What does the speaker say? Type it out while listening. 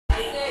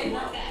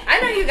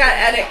know you got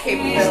edit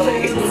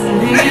capabilities. We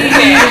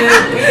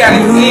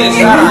gotta see the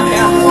shot on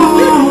camera.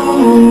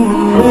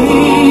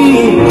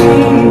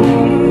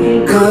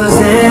 Cause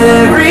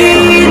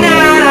every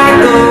night I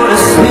go to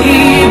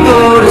sleep,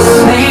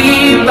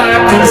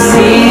 I can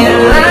see it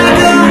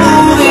like a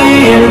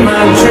movie in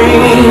my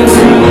dreams.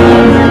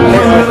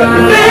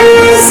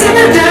 Face in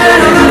the dirt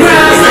on the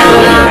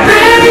ground,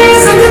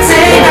 face on the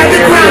take back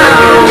the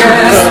crown.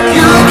 Yes,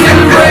 you can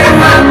break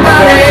my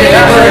body,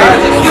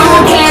 but you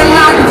can't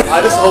lock.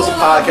 This is Wholesome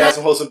Podcast.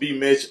 I'm Wholesome B.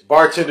 Mitch,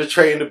 bartender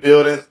Trey in the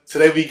building.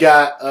 Today we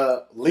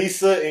got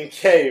Lisa and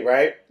Kay,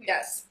 right?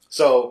 Yes.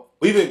 So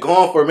we've been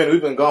gone for a minute.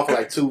 We've been gone for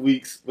like 2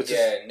 weeks.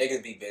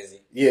 Niggas be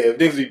busy. Yeah,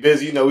 niggas be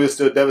busy. You know, we were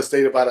still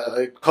devastated by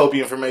the Kobe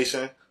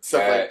information,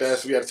 stuff like that.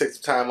 So we had to take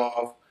some time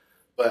off.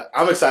 But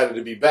I'm excited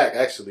to be back,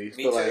 actually. I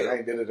feel like I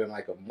ain't did it in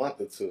like a month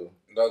or two.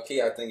 Low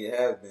key, I think it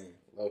has been.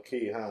 Low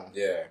key, huh?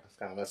 Yeah. It's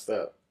kind of messed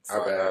up.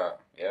 Our bad.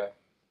 Yeah.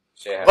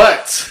 Shit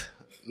But,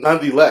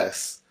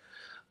 nonetheless,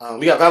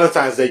 we got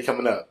Valentine's Day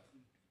coming up.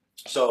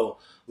 So,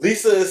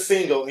 Lisa is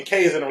single and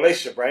Kay is in a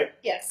relationship, right?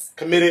 Yes.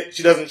 Committed.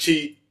 She doesn't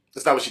cheat.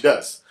 That's not what she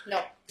does.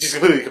 No. She's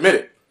completely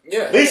committed.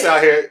 Yeah. Lisa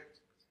out here,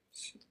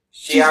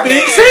 she's out being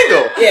here.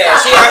 single. Yeah,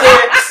 she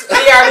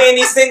out here in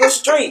these single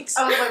streets.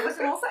 I was like, what's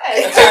you gonna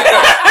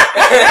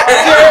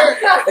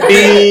say?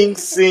 Being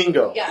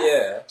single.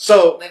 Yeah.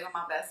 So, Living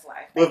my best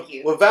life. Thank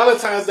you. with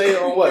Valentine's Day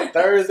on what?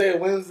 Thursday or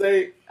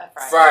Wednesday?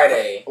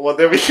 Friday. Well,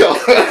 there we go.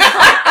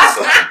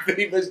 So,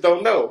 people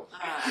don't know.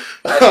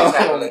 I just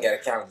have to look at a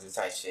calendar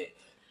type shit.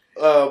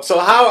 So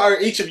how are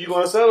each of you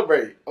going to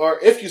celebrate? Or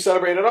if you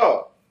celebrate at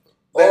all?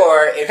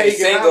 Or if you're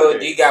single,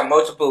 holiday. you got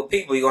multiple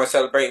people you're going to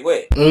celebrate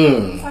with.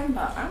 I'm talking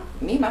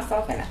about me,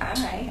 myself, and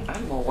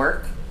I will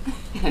work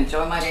and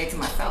enjoy my day to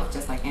myself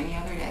just like any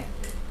other day.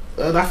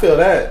 And I feel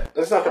that.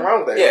 There's nothing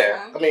wrong with that.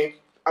 Yeah. I mean,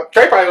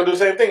 Trey probably going to do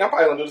the same thing. I'm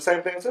probably going to do the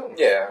same thing too.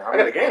 Yeah. I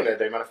got a game that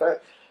day, matter of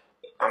fact.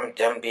 I'm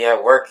going to be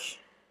at work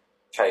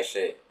type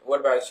shit. What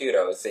about you,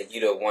 though? Say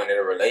you the one in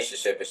a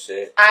relationship and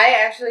shit. I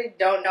actually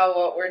don't know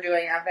what we're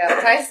doing on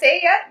Valentine's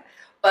Day yet,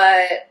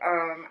 but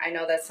I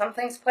know that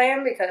something's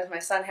planned because my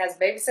son has a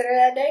babysitter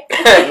that day,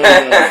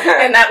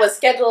 and that was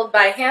scheduled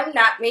by him,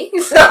 not me.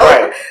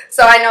 So,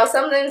 so I know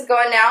something's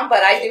going down,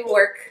 but I do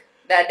work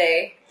that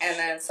day, and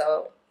then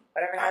so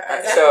whatever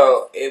happens.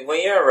 So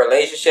when you're in a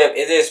relationship,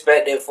 is it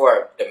expected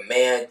for the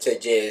man to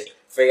just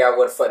figure out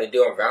what the fuck to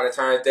do on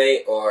Valentine's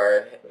Day,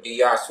 or do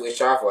y'all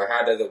switch off, or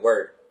how does it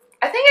work?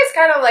 I think it's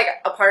kind of like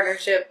a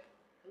partnership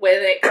when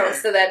it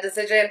comes to that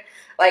decision.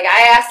 Like,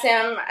 I asked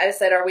him, I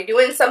said, are we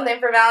doing something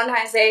for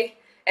Valentine's Day?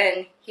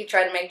 And he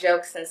tried to make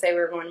jokes and say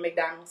we were going to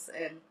McDonald's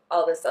and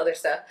all this other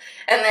stuff.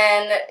 And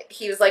then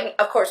he was like,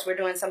 of course, we're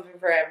doing something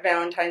for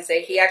Valentine's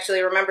Day. He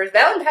actually remembers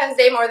Valentine's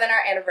Day more than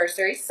our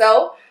anniversary.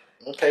 So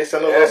okay,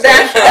 so that's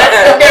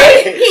the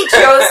day he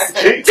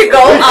chose to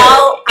go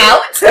all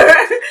out.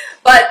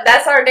 But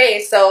that's our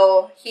day,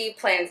 so he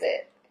plans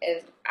it.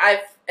 And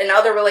in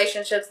other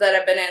relationships that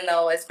I've been in,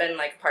 though, it's been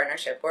like a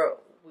partnership where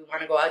we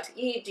want to go out to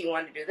eat. Do you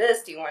want to do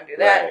this? Do you want to do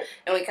that? Right.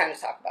 And we kind of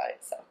talk about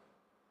it. So.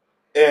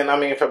 And I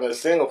mean, from the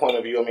single point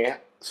of view, I mean,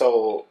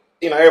 so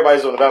you know,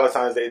 everybody's doing the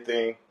Valentine's Day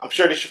thing. I'm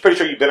pretty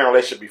sure you've been in a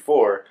relationship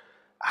before.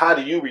 How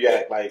do you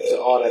react like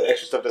to all that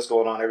extra stuff that's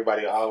going on?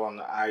 Everybody all on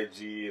the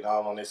IG and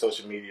all on their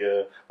social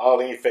media, all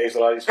in your face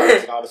with all these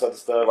friends and all this other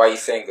stuff. Why you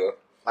single?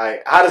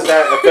 Like, how does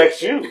that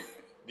affect you?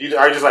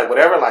 Are you just like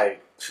whatever?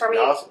 Like, for me,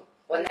 awesome.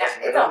 Well,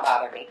 it don't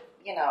bother me.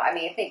 You know, I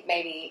mean, I think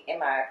maybe in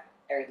my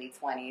early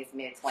 20s,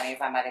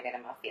 mid-20s, I might have been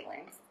in my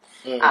feelings.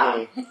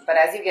 Mm-hmm. But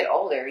as you get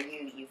older,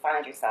 you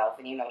find yourself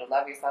and you know to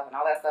love yourself and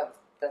all that stuff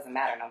doesn't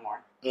matter no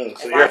more.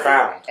 So you're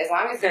found. As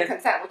long as you're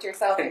content with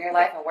yourself and your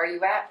life and where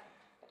you at,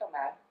 it don't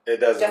matter. It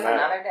doesn't just matter.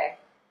 Another day.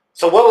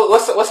 So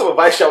what's some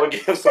advice y'all would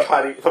give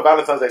somebody for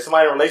Valentine's Day?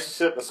 Somebody in a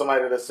relationship and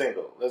somebody that's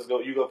single. Let's go.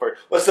 You go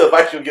first. What's the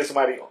advice you would give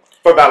somebody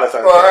for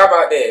Valentine's Day? Well, how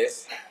about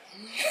this?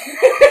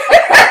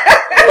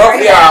 Both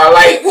of y'all,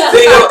 like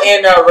single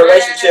and a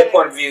relationship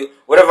point of view,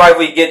 what advice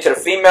we get to the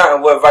female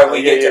and what advice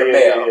we get to the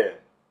male? Yeah.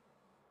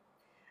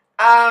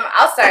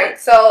 I'll start.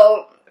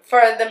 So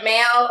for the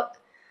male,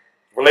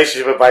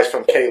 relationship advice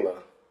from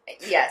Kayla.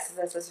 Yes,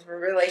 this is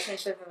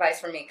relationship advice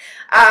from me.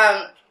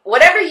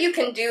 Whatever you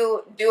can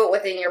do it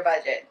within your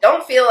budget.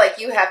 Don't feel like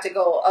you have to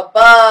go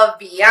above,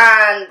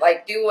 beyond,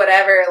 like do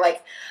whatever.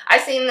 Like I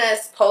seen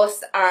this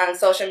post on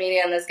social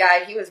media and this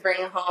guy, he was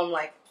bringing home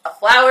like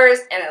flowers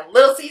and a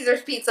Little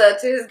Caesars pizza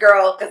to his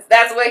girl because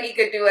that's what he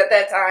could do at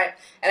that time,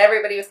 and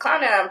everybody was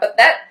clowning on him. But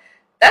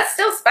that's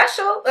still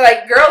special.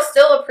 Like girls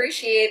still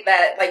appreciate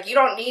that. Like you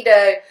don't need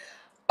to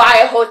buy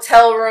a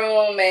hotel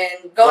room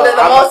and go to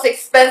the most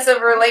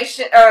expensive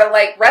restaurant or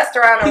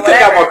whatever. He could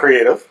have got more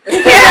creative. Yeah,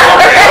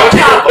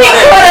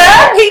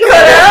 he could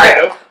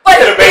have. But he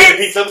could have made the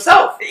pizza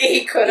himself.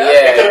 He could have.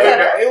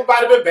 Yeah. It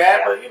might have been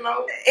bad, but you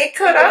know, it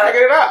could have.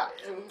 Figured it out.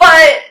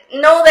 But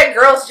know that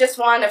girls just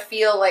want to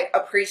feel like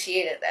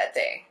appreciated that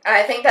day, and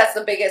I think that's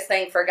the biggest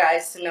thing for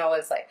guys to know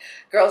is like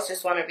girls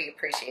just want to be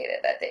appreciated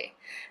that day.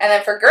 And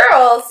then for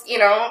girls, you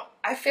know,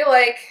 I feel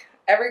like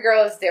every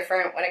girl is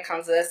different when it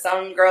comes to this.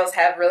 Some girls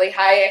have really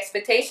high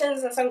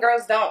expectations and some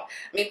girls don't.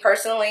 Me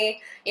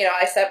personally,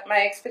 I set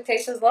my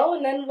expectations low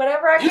and then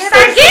whatever I get,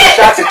 I get.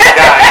 Shots at the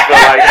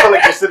guy. I feel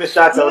like you're sending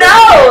shots at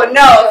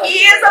No, he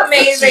is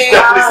amazing. She's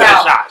definitely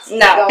sending shots.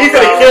 No. He's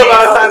going to kill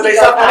Valentine's Day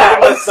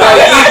something. So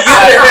you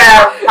should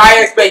have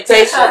high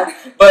expectations,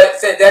 but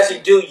since that's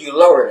you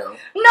lower them.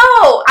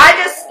 No, I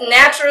just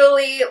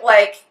naturally,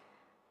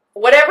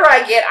 whatever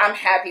I get, I'm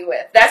happy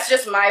with. That's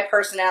just my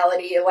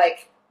personality.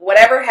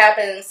 Whatever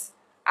happens,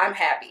 I'm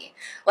happy.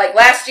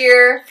 Last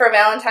year for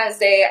Valentine's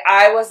Day,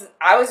 I was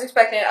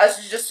expecting us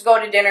to just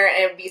go to dinner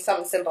and it would be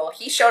something simple.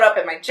 He showed up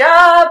at my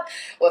job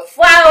with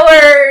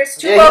flowers,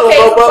 2 bouquets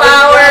of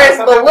flowers,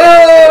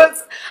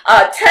 balloons,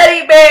 a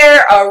teddy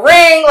bear, a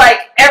ring,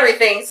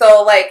 everything.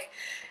 So,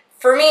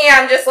 for me,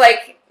 I'm just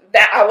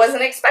that I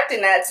wasn't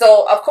expecting that.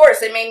 So, of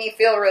course, it made me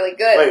feel really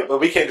good. Wait, but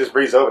we can't just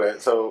breeze over that.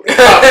 So,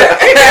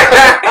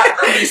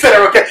 you said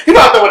it okay. You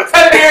out there with a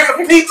teddy bear,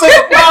 some pizza,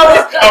 some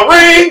flowers, a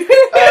ring.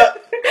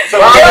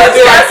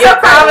 Just a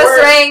promise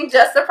ring.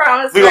 Just a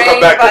promise ring. We're going to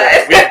come back to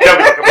that.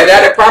 Is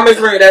that a promise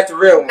ring? That's the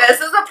real one.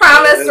 This is a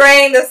promise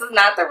ring. This is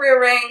not the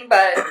real ring.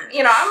 But,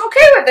 I'm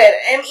okay with it.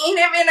 And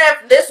even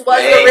if this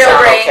was the real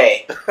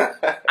ring,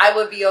 I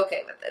would be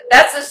okay with it.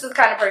 That's just the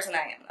kind of person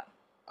I am, though.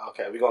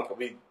 Okay, we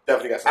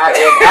definitely got some. I know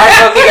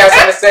you got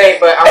something to say,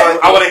 but I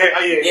want to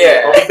hear.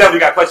 Yeah. Well, we definitely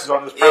got questions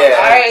on this. Yeah.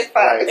 All right,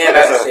 fine. Yeah,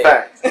 that's a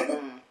fact.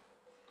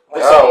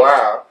 Oh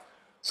wow.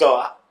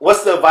 So,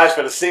 what's the advice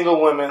for the single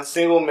women,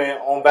 single men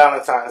on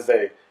Valentine's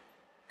Day?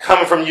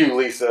 Coming from you,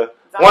 Lisa.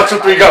 1, 2,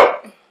 3, go.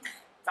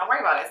 Don't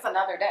worry about it. It's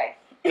another day.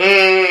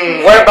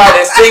 What about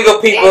the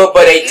single people,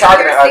 but they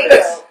talking to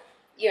others?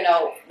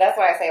 That's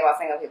why I say about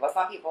single people.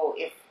 Some people,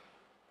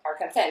 are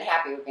content and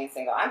happy with being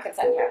single. I'm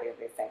content and happy with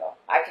being single.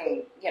 I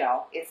can,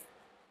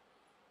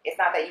 it's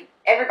not that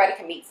everybody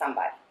can meet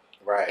somebody.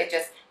 Right. It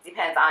just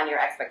depends on your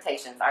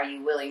expectations. Are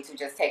you willing to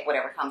just take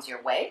whatever comes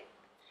your way?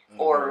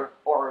 Or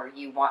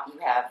you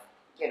have,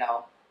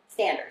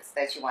 standards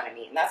that you want to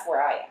meet. And that's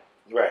where I am.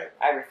 Right.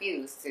 I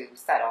refuse to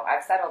settle.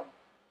 I've settled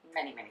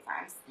many, many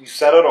times. You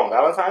settled on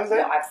Valentine's Day?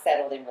 No, I've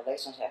settled in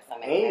relationships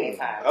many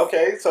times.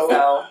 Okay,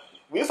 so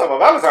we was talking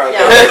about Valentine's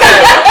Day.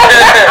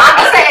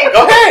 I'm saying,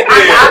 go ahead.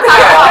 I'm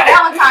talking about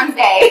Valentine's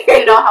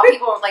Day. How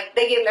people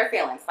they give their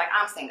feelings.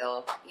 I'm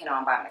single.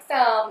 I'm by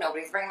myself.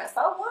 Nobody's bringing me.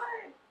 So what?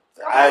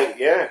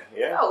 Yeah.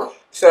 No.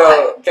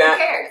 So who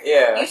cares?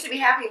 Yeah. You should be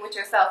happy with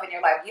yourself in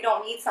your life. You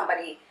don't need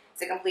somebody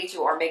to complete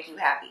you or make you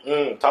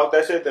happy. Talk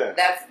that shit then.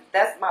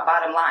 That's my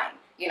bottom line.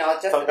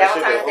 Just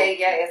Valentine's Day,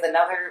 is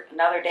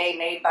another day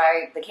made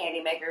by the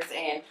candy makers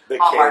and the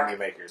Hallmark. Candy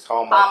makers,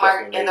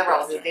 Hallmark and the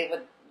Roses.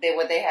 Did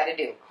what they had to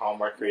do.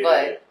 Hallmark created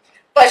it.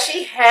 But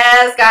she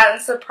has gotten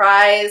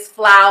surprise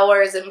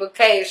flowers and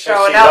bouquets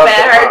showing up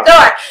at her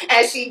door.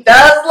 And she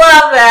does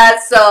love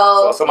that,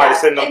 so somebody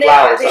sending them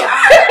flowers. They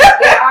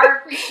are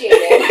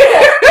appreciated.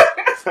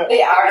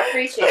 They are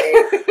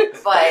appreciated.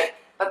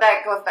 But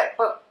that goes back.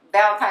 But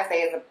Valentine's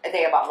Day is a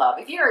day about love.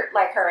 If you're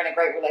like her in a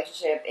great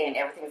relationship and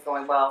everything's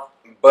going well.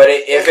 But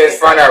if it's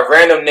from a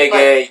random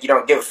nigga, you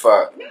don't give a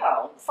fuck.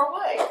 No, for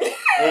what?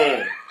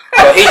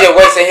 So he just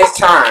wasting his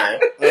time.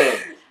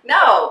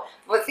 No,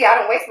 but see, I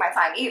don't waste my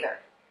time either.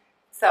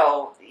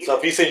 So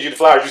if he sends you the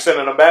flowers, you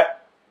sending them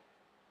back?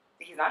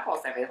 He's not going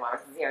to send me the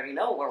flowers because he already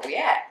know where we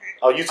at.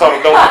 Oh, you told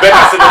him don't bet me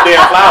send the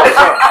damn flowers,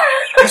 huh?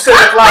 You send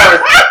the flowers.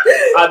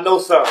 I know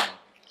something.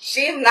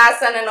 She's not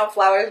sending no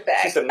flowers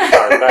back. She's sending the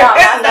flowers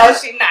back. No,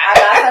 she's not. I'm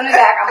not sending it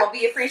back. I'm going to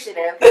be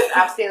appreciative.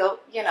 I'm still,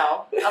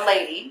 a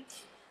lady.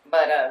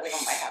 But we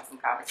might have some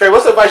conversation. Trey,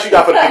 what's the advice you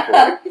got for the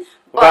people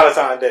for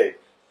Valentine's Day?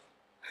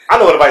 I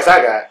know what advice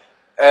I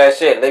got.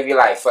 Shit, live your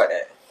life. Fuck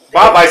that.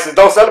 My advice is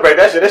don't celebrate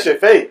that shit. That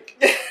shit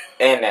fake.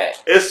 And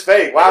that. It's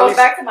fake. Why goes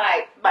back to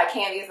my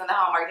candies and the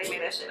Hallmark. They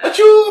made that shit up. But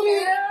you,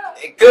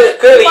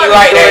 clearly you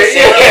like that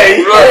shit.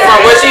 Yeah. From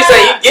what she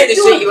said, you get the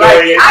shit, you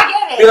like it. I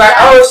get it. Be like,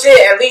 oh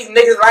shit, at least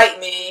niggas like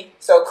me.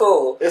 So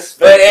cool.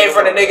 But it ain't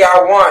for the nigga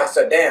I want,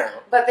 so damn.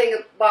 But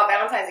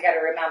Valentine's, you got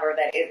to remember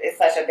that it's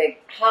such a big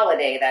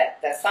holiday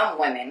that some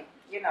women,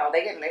 they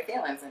get in their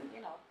feelings and,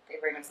 they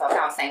bring themselves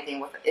down. Same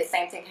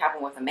thing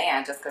happened with a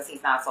man. Just because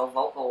he's not so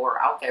vocal or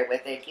out there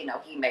with it, he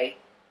may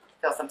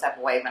feel some type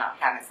of way about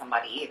having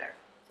somebody either.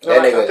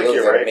 That nigga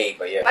losing to me,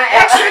 but yeah.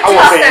 I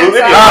won't say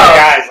losing.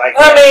 Guys like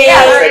that.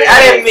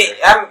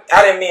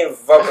 I didn't mean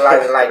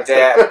vocalize it like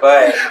that,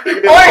 but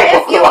or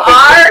if you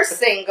are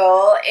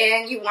single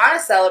and you want to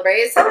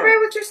celebrate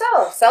with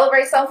yourself.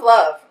 Celebrate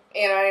self-love.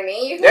 You know what I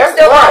mean? You can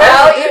still go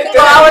out. You can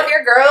go out with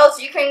your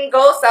girls. You can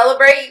go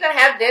celebrate. You can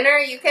have dinner.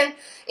 You can,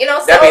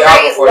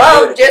 celebrate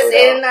love just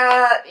in,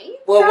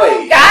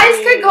 guys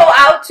could go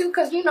out too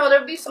because,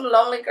 there'll be some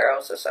lonely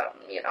girls or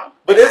something,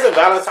 But isn't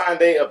Valentine's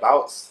Day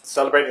about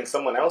celebrating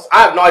someone else?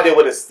 I have no idea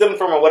what it stemmed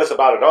from or what it's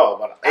about at all.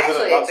 But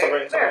isn't it about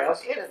celebrating someone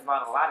else? It is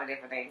about a lot of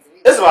different things.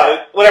 It's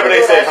about whatever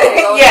they say.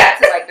 Yeah.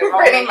 To like the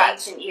Roman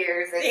ancient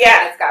years.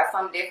 It's got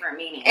some different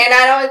meaning. And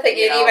I don't think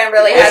it even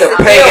really has to do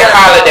with it. It's a pagan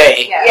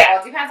holiday. Yeah.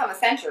 Well, it depends on the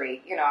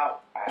century.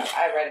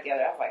 I read it the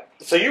other day. I was like,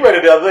 So you read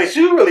it the other day. So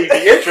you really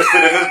be interested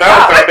in this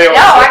Valentine's Day?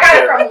 no, I got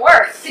it from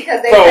work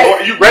because they. So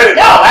you read it?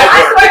 No, I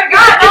swear to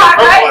God, no, I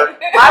read From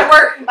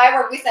it. My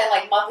work, we send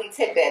like monthly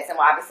tidbits, and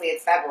obviously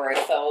it's February,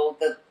 so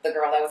the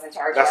girl that was in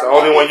charge. That's of the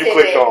only one you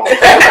tidbit- clicked on.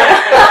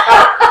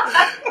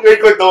 You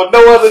clicked on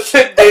no other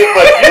tidbit,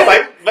 but you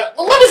like. Let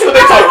me see what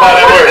they talk about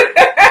at work.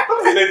 Let me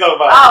see what they talk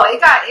about. Oh, it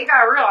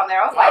got real on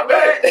there. I was like, I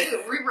bet.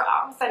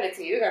 I'll send it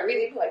to you. You're gonna read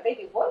it. You're like,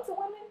 baby, what's a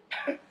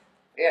woman?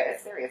 Yeah,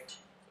 it's serious.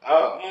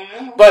 Oh.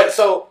 Mm-hmm. But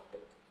so,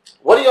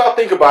 what do y'all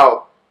think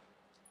about?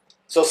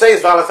 So, say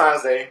it's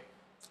Valentine's Day,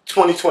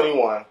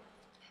 2021,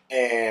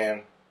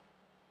 and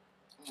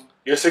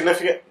your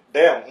significant.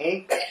 Damn.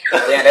 Yeah,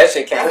 that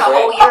shit came That's a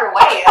whole quick. year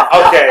away.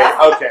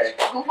 Okay.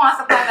 Who wants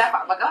to plan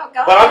that? But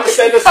go. But I'm just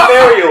saying the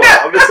scenario.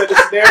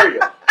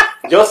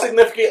 Your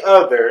significant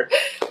other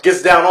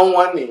gets down on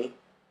one knee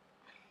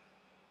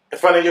in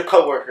front of your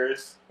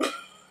coworkers.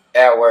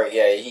 At work,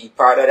 yeah. He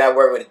part of that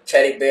work with a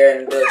teddy bear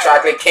and the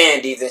chocolate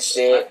candies and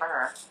shit. For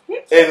her.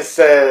 And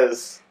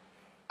says,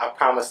 "I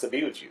promise to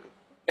be with you."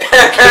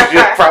 Gives you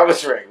a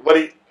promise ring.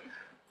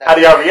 How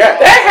do y'all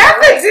react? That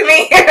happened to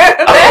me. That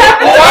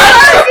happened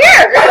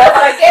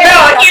last year.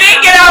 No, he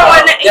didn't get on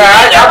one.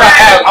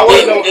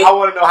 I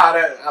want to know how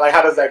that. Like,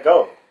 how does that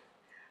go?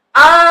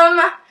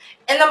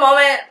 In the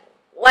moment,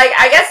 like,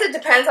 I guess it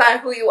depends on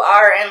who you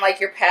are and like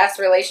your past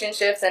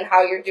relationships and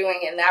how you're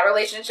doing in that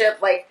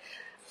relationship. Like,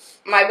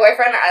 my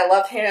boyfriend, I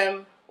love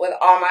him with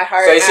all my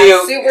heart. So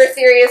I'm super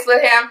serious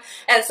with him.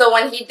 And so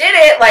when he did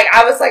it, like,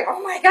 I was like,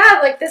 oh my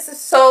God, like, this is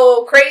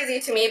so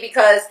crazy to me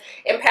because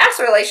in past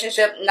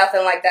relationship,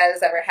 nothing like that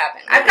has ever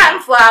happened. I've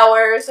gotten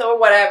flowers or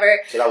whatever.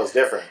 So that was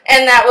different.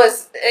 And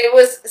it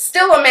was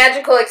still a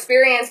magical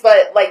experience,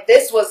 but like,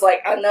 this was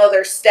like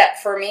another step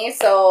for me.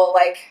 So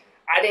like,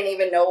 I didn't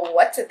even know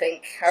what to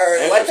think or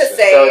what to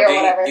say So or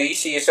whatever. do you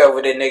see yourself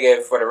with a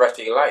nigga for the rest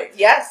of your life?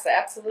 Yes,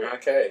 absolutely.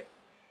 Okay.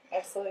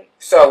 Absolutely.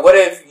 So what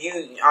if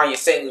you, on your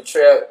single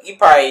trip, you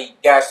probably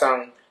got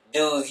some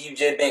dudes you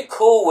just been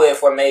cool with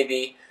for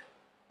maybe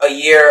a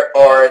year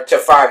or to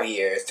 5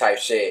 years type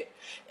shit.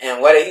 And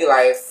what if you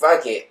like,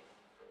 fuck it,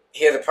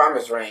 here's a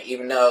promise ring,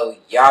 even though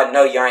y'all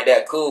know y'all ain't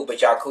that cool,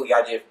 but y'all cool,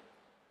 y'all just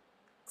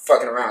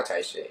fucking around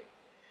type shit.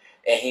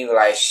 And he was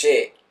like,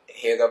 shit,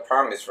 here's a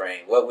promise ring.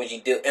 What would you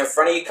do in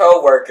front of your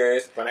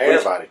coworkers? In front of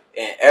everybody.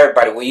 And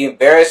everybody. Will you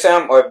embarrass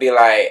them or be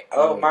like,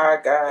 oh my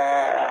No, God?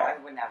 I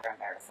would never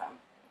embarrass them.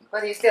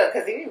 But you still,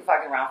 because if you're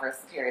fucking around for a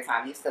period of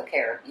time, you still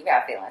care. You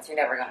got feelings. You're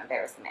never going to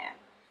embarrass the man.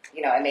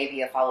 You know, it may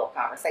be a follow-up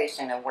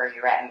conversation of where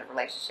you're at in the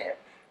relationship.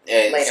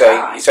 And Later so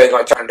on. you're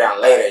going to turn down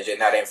later, just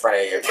not in front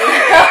of your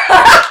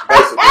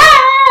Basically.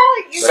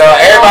 So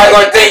everybody's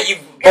going to think you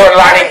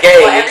borderline engaged.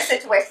 Well, every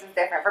situation is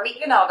different. For me,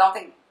 you know, don't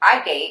think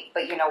I date,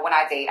 but you know, when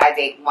I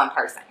date one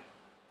person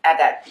at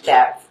that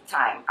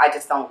time. I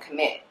just don't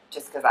commit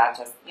just because I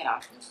just, you know,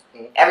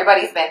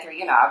 everybody's been through,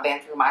 you know, I've been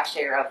through my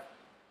share of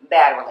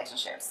bad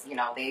relationships. You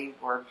know, they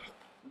were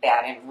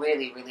bad and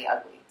really, really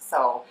ugly.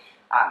 So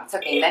it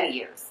took me many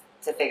years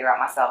to figure out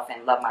myself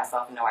and love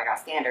myself and know I got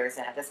standards.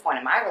 And at this point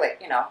in my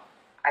relationship, you know,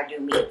 I do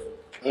me.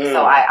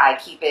 So I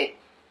keep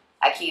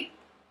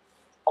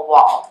a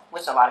wall,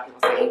 which a lot of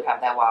people say you have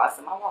that wall. I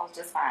said, my wall is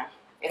just fine.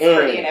 It's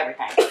pretty and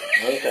everything.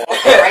 Okay.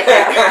 Right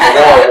there.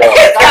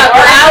 It's got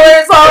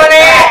flowers on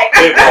it.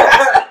 Big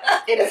wall.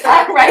 It is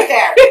right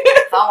there.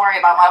 Don't worry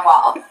about my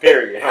wall.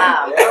 Period.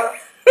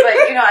 But,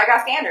 you know, I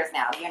got standards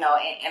now, you know,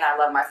 and I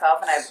love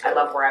myself and I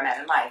love where I'm at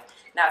in life.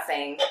 Not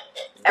saying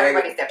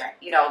everybody's different,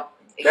 you know.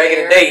 Back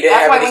in the day, you didn't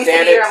have any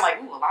standards. I'm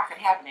like, ooh, a lot can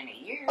happen in a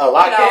year. A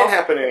lot you know? can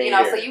happen in a year. You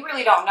know, so you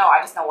really don't know. I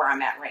just know where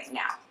I'm at right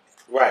now.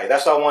 Right.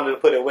 That's why I wanted to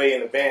put it way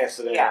in advance.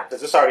 So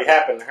because this already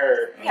happened to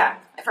her. Yeah.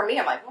 And for me,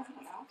 I'm like, well, I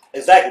don't know.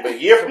 Exactly. But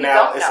a year from You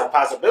now, don't it's know. a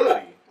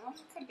possibility. Well,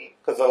 it could be.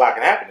 Because a lot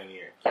can happen in a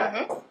year.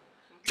 Mm-hmm.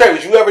 Trey,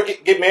 would you ever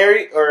get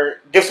married or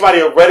give somebody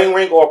a wedding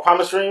ring or a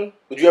promise ring?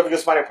 Would you ever give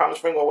somebody a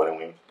promise ring or a wedding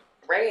ring?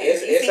 Ray,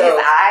 It's- you it's see so-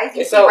 his eyes?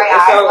 You it's see so- Ray's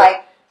it's eyes so-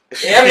 like,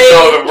 Yeah, I He mean,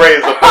 told the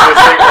Rays to put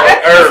this ring on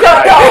earth.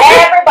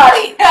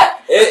 everybody.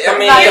 I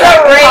mean, He's He's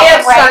yeah. a ray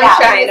of Right now.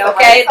 sunshine, He's a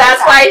okay? ray of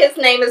That's sunshine. why his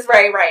name is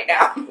Ray right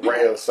now.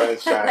 Ray of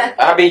Sunshine.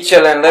 I be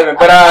chilling, living,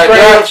 but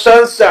Trey of Josh,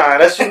 Sunshine.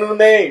 That's your new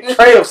name.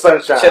 Trey of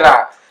Sunshine. chill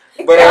out.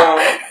 But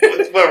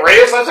But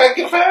Ray of Sunshine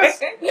get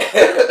past?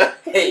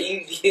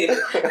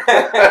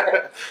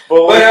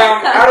 But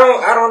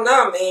I don't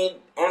know, man.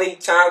 Only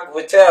time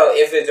would tell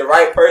if it's the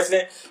right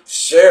person.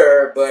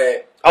 Sure,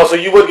 but Oh, so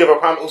you would give a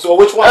promise? So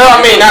which one? I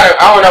mean, I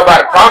don't know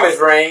about the promise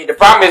ring. The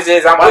promise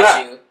is I'm Why with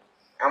not? you.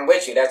 I'm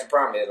with you. That's the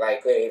promise.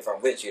 Like, clearly, if I'm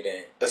with you,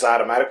 then It's an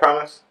automatic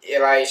promise? yeah,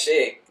 like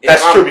shit. If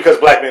That's I'm- true because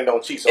black men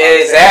don't cheat. So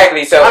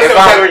Exactly. So I if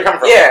understand I'm, where you're coming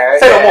from. yeah,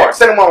 Say yeah. no more.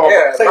 Say no more.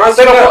 Yeah, Say bounce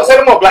no it more. up. Say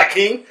no more, Black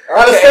King.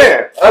 Okay.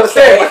 Understand.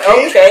 Understand, Black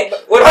King. Okay.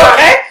 What about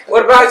Okay.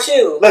 what about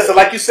you? Listen,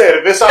 like you said,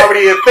 if it's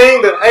already a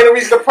thing, then ain't a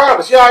reason to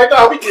promise. You already know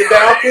how we get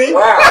down, King.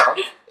 Wow.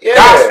 Yeah.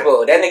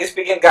 Gospel. That nigga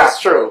speaking That's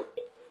gospel. true.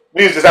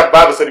 We used to have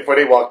Bible study before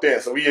they walked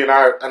in, so we in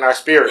our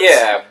spirits.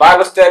 Yeah,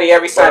 Bible study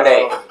every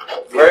Sunday.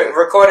 Yeah.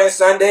 Recording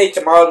Sunday,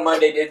 tomorrow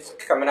Monday. It's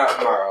coming out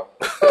tomorrow.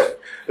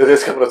 It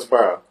is coming up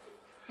tomorrow.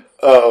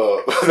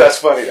 That's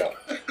funny though.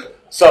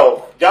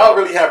 So y'all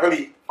really have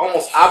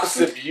almost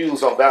opposite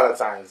views on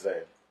Valentine's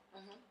Day,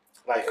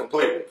 like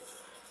completely.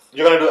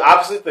 You're gonna do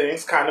opposite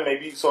things, kind of,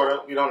 maybe, sort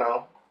of. We don't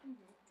know.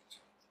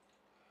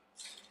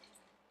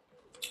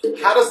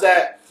 How does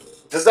that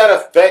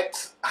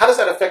affect? How does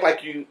that affect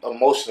like you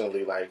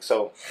emotionally? Like,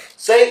 so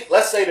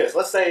let's say this.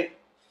 Let's say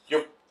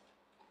your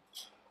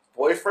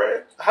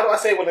boyfriend. How do I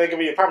say when they give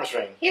me a promise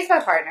ring? He's my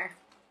partner.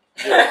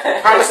 Your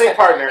promising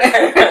partner. He's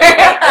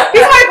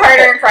my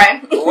partner in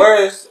crime.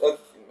 Where is a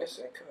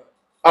missing cup?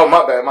 Oh,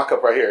 my bad. My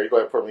cup right here. You go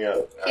ahead and pour me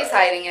up. He's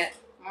hiding it.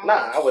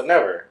 Nah, I would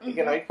never.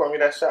 You know, you pour me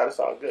that shot. It's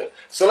all good.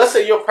 So let's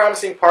say your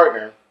promising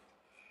partner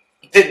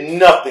did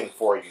nothing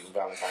for you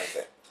Valentine's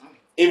Day.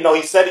 Even though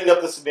he's setting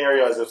up the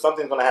scenario as if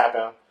something's going to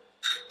happen,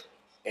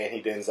 and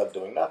he ends up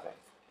doing nothing.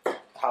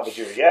 How would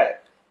you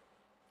react?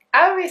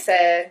 I would be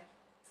sad.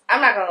 I'm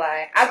not gonna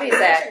lie. I'd be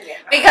sad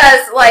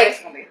because, like,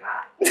 It's gonna be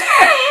hot.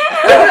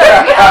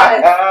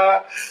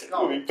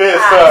 You'll be pissed,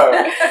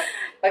 huh?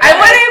 I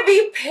wouldn't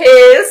be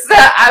pissed.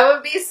 I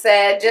would be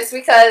sad just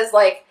because,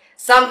 like,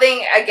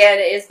 something again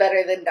is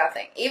better than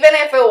nothing. Even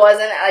if it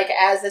wasn't like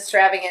as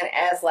extravagant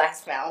as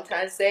last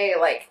Valentine's Day,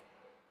 like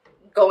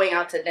going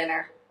out to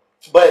dinner.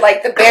 But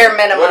Like the bare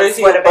minimum. What is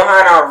he would have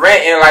behind on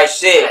rent and like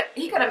shit?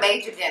 He could have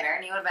made you dinner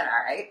and you would have been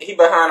alright. He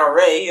behind on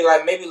rent. He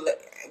like maybe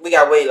we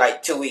gotta wait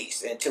like 2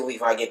 weeks. In 2 weeks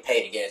when I get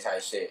paid again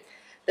type shit.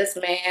 This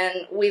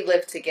man, we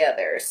live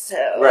together, so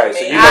right,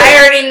 so you know, I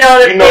already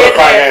know the you know the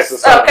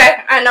business. finances. Huh? Okay,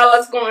 I know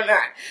what's going on.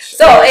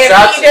 So if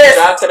shout he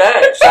just to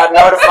that. Shout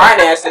out to the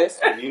finances.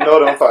 You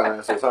know them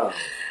finances, huh?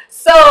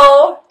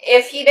 So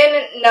if he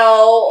didn't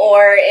know,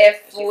 or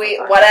if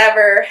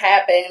whatever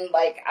happened,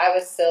 like I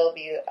would still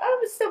be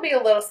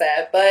a little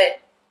sad, but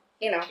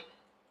you know,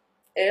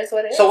 it is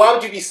what it is. So why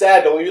would you be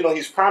sad though? You know,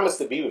 he's promised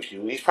to be with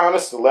you. He's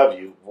promised to love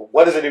you.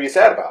 What is it to be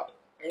sad about?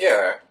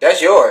 Yeah,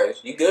 that's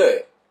yours. You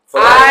good.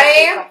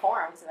 I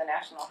conform to the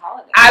national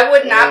holiday. I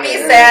would not be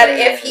sad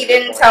if he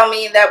didn't tell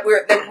me that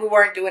we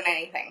weren't doing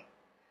anything.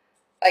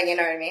 Like, you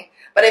know what I mean?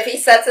 But if he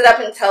sets it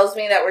up and tells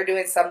me that we're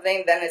doing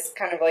something, then it's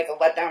kind of like a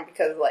letdown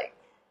because, like,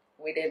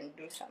 we didn't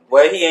do something.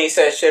 Well, he ain't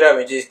set shit up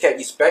and just kept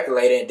you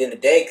speculating, and then the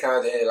day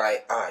comes and it's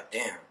like, ah,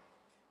 damn.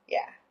 Yeah.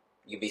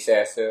 You be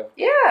sad still?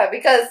 Yeah,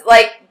 because,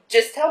 like,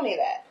 just tell me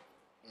that.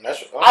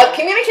 That's okay.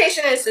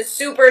 Communication is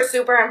super,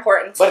 super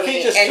important to But if me,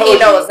 he just and told he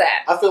knows you,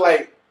 that. I feel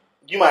like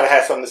you might have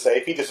had something to say.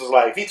 If he just was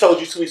like, if he told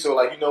you 2 weeks ago,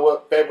 like, you know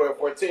what, February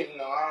 14th, you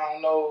know, I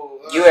don't know.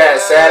 You had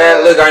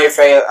sad look on your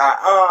face.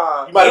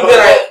 You might have been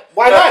like,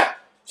 why not?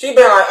 She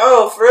been like,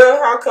 oh, for real?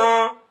 How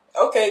come?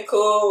 Okay,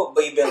 cool.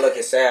 But you been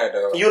looking sad,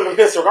 though. You would have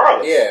been pissed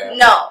regardless. Yeah.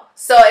 No.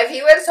 So if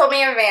he would have told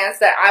me in advance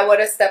that I would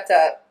have stepped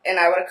up and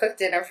I would have cooked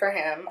dinner for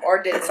him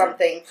or did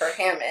something for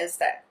him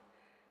instead.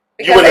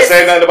 You wouldn't have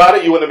said nothing about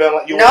it? You wouldn't have been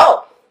like...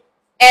 No.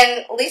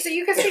 And Lisa,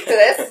 you can speak to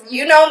this.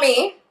 You know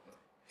me.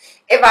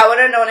 If I would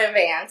have known in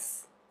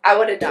advance, I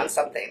would have done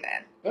something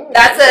then.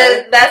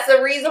 That's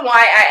the reason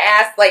why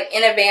I asked, like,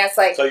 in advance,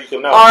 like, so you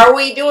can know. Are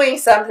we doing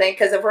something?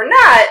 Because if we're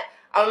not,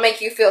 I'm going to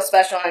make you feel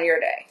special on your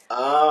day.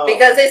 Oh.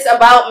 Because it's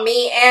about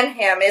me and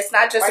him. It's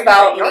not just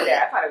about your me. day.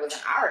 I thought it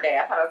was our day.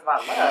 I thought it was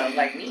about love,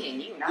 like me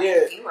and you, not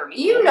you or me.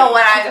 You know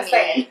what I I'm just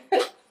mean. saying.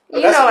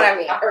 You know what I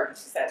mean. I heard what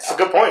she said. That's a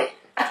good point.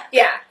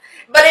 Yeah.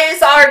 But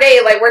it's our day.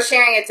 Like, we're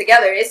sharing it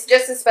together. It's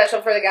just as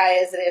special for the guy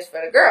as it is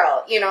for the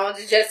girl. You know,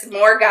 it's just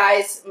more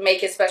guys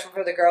make it special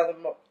for the girl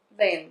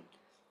than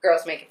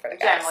girls make it for the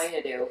guys.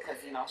 Generally to do,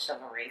 because, you know,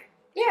 chivalry.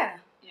 Yeah.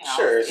 You know.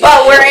 Sure.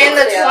 But we're in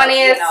the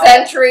 20th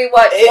century,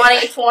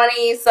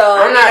 2020, so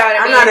I'm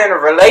not in a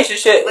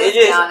relationship. Let's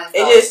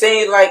It just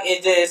seems like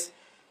it just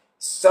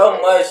so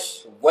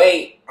much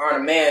weight on a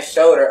man's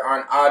shoulder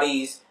on all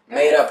these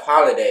made up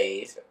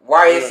holidays.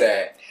 Why is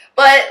that?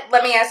 But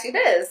let me ask you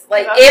this.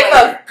 Like, if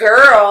a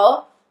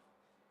girl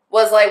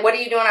was like, what are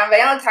you doing on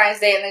Valentine's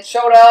Day? And then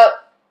showed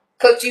up,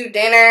 cooked you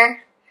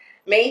dinner,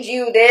 made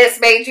you this,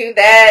 made you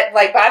that,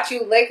 like, bought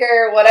you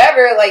liquor,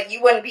 whatever, like,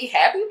 you wouldn't be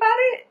happy about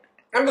it?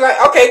 I'd be like,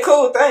 okay,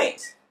 cool,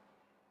 thanks.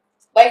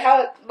 Like,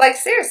 how, like,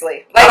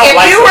 seriously. Like,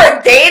 if you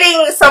were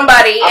dating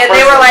somebody and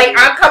they were like,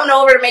 I'm coming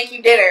over to make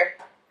you dinner.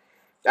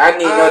 I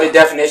need to know the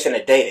definition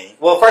of dating.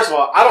 Well, first of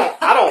all,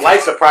 I don't like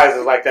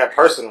surprises like that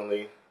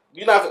personally.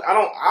 You know, I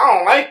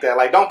don't like that.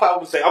 Like, don't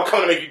probably say, I'm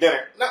coming to make you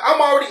dinner. No,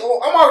 I'm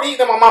already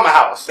eating at my mama's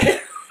house.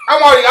 I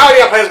already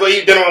got plans to go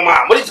eat dinner with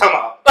mom. What are you talking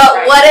about?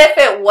 But what if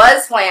it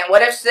was planned?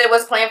 What if it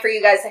was planned for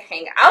you guys to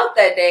hang out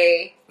that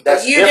day?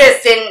 That's you different.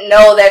 just didn't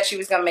know that she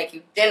was gonna make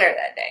you dinner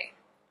that day.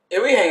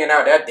 If we hanging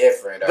out, that's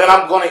different. Then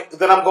I'm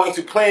going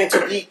to plan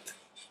to eat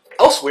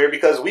elsewhere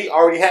because we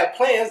already had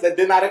plans that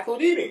did not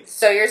include eating.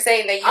 So you're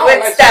saying that you I would don't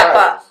like step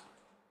surprises. up?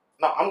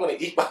 No, I'm going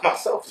to eat by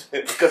myself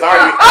because we're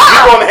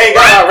going to hang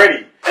out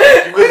already.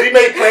 Because we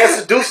made plans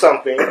to do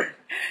something.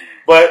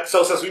 But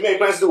so since we made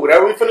plans to do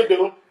whatever we're finna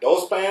do,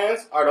 those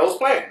plans are those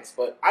plans.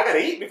 But I gotta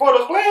eat before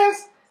those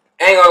plans.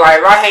 Ain't gonna lie,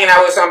 if I hanging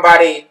out with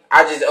somebody,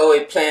 I just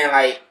always plan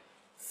like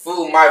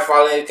food might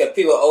fall in because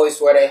people always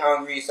swear they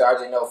hungry, so I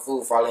just know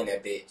food fall in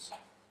that bitch.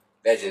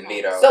 That's just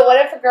me though. So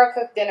what if a girl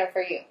cooked dinner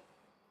for you?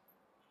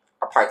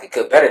 I probably could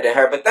cook better than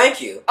her, but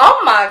thank you.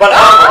 Oh my But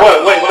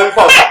god! wait, let me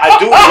pause.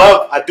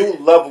 I do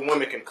love when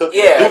women can cook.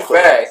 Yeah, do cook.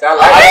 facts. I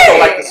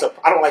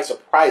don't like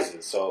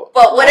surprises. So,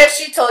 But what if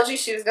she told you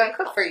she was gonna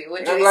cook for you?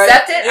 Would you I'm like,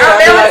 accept it yeah, on I'd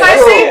be like,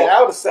 Valentine's ooh. Day? yeah,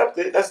 I would accept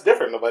it. That's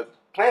different, but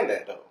plan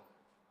that though.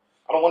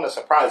 I don't want a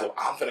surprise of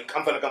I'm gonna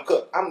come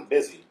cook. I'm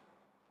busy.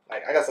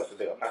 Like I got stuff to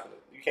do. I'm not gonna.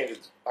 You can't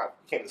just.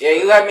 Yeah,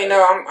 you let me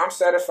know. I'm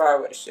satisfied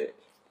with the shit.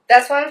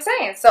 That's what I'm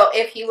saying. So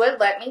if he would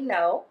let me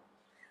know,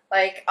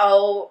 like,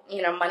 oh,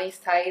 you know, money's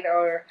tight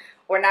or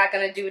we're not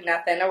going to do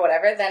nothing or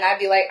whatever, then I'd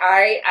be like, all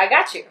right, I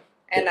got you.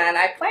 And then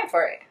I plan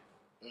for it.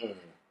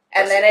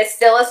 And then it's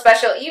still a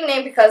special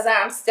evening because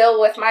I'm still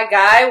with my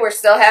guy. We're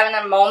still having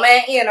a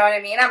moment. You know what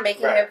I mean? I'm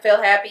making him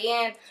feel happy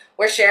and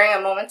we're sharing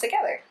a moment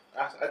together.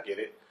 I get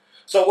it.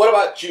 So what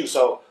about you?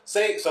 So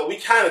we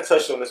kind of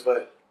touched on this,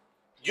 but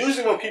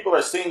usually when people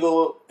are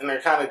single and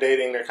they're kind of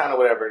dating, they're kind of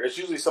whatever, there's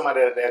usually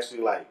somebody that they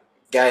actually like.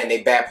 Got in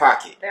their back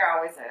pocket. There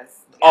always is.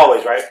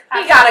 Always, right?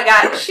 He got a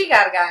guy. She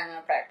got a guy in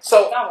her practice.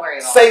 So Don't worry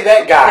about say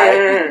that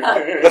guy.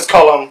 Let's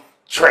call him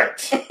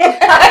Trent.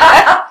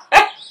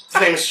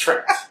 His name is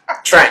Trent.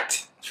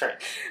 Trent.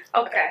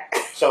 Okay.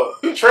 So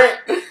Trent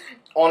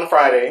on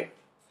Friday,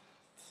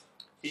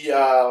 he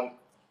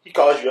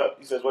calls you up.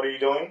 He says, "What are you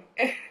doing?"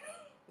 You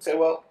say,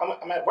 "Well,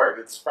 I'm at work.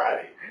 It's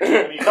Friday. What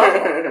are you talking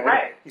about?"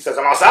 Right. He says,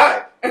 "I'm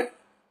outside."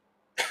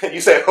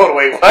 You say, "Hold on,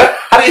 wait, what?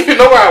 How do you even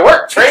know where I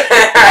work, Trent?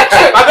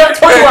 I never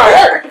told you where I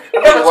work. I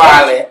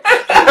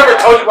never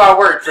told you where I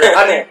work, Trent.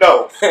 How do you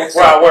know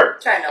where I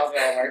work?" Trent knows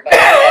where I work. But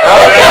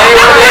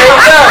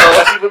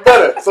That's even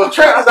better. So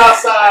Trent is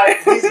outside.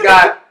 He's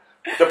got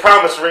the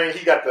promise ring.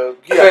 He got the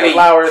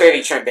flowers.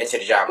 Clearly, Trent been to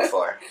the job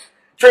before.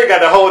 Trent got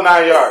the whole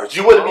 9 yards.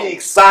 You wouldn't be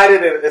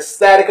excited and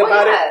ecstatic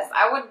about it? Yes,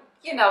 I would.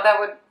 You know, that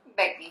would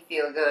make me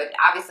feel good.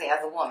 Obviously,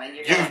 as a woman,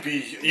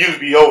 You'd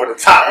be over the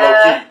top, low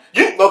key.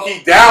 You low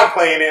key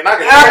downplaying it. And I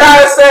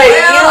gotta say,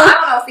 I don't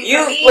know. See,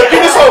 look, you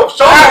just hold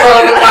shoulders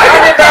on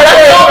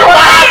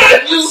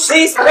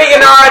she's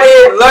speaking all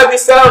this love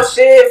yourself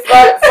shit.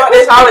 Fuck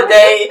this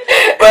holiday,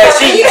 but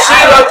she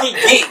low key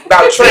geek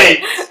about Trent.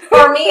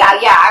 For me,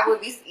 I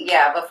would be.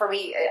 Yeah, but for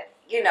me.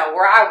 You know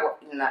where I work.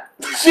 I'm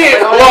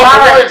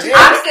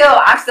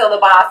still the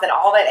boss, and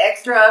all that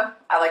extra.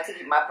 I like to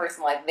keep my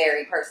personal life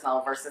very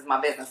personal versus my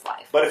business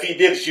life. But if he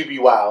did, you'd be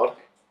wild,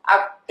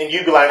 and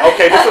you'd be like,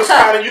 "Okay, this was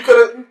kind of you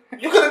could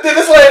have did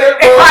this later."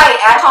 Right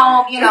at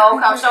home, you know,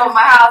 come show me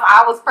my house.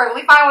 I was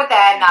perfectly fine with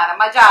that. Not at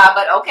my job,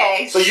 but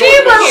okay. So she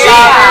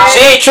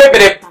ain't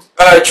tripping if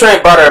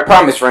Trent bought her a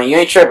promise ring. You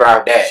ain't tripping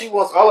off that. She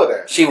wants all of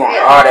that. She wants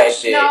all that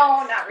shit.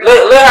 No, not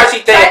really. Look how she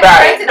think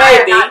about it.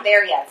 I'm not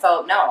there yet,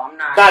 so no, I'm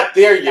not. Not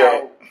there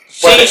yet. No.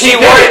 She wanted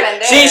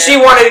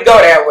to go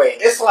that way.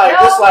 It's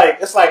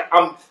like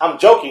I'm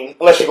joking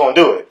unless you're gonna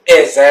do it.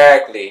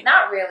 Exactly.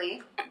 Not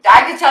really.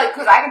 I can tell you.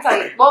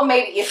 Well,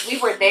 maybe if we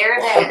were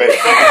there, then. No, a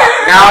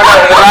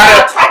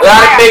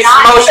lot of mixed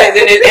emotions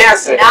in his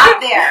answer. Not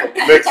there.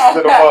 Mixed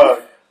to the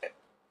mug.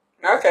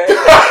 Okay.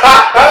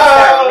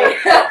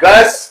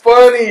 That's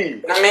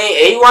funny. I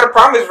mean, he want a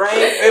promise ring.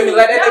 Let me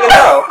let that nigga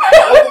know.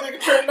 Let the nigga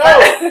Trent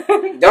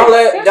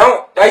know.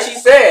 Don't like she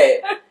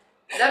said.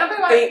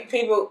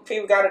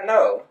 People gotta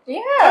know.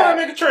 Yeah. Tell that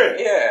nigga Trent.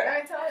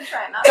 Yeah.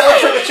 Tell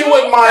Trent that you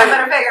wouldn't mind. I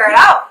better figure it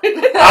out. There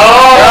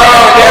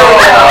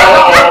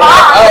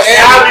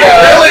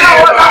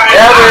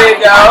we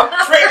go.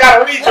 Trent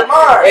gotta read your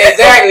mind.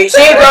 Exactly.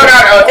 She ain't going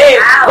out. Hey,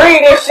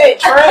 read this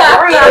shit, Trent.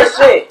 Read this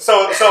shit.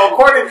 So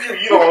according to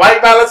you, you don't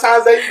like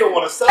Valentine's Day. You don't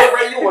want to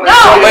celebrate. You want to.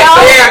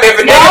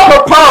 If a nigga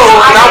propose,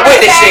 I'm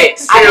with the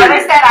shit. I never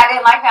said I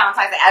didn't like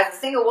Valentine's Day. As a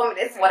single woman,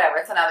 it's whatever.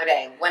 It's another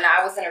day. When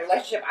I was in a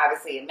relationship,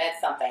 obviously it meant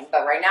something.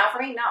 But right now, for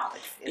me, no.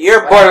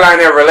 You're borderline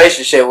in a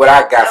relationship. What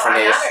I got from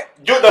this?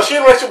 She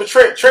in a relationship with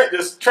Trent. Trent.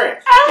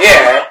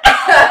 Yeah.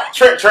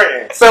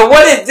 Trent. So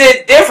what is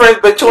the difference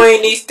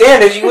between these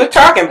standards you were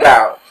talking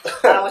about? I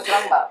don't know what you're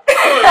talking about.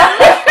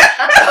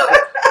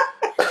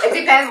 It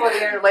depends whether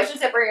you're in a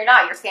relationship or you're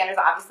not. Your standards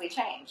obviously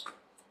change.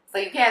 So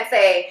you can't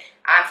say,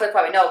 I'm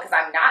flip-flopping. No, because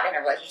I'm not in a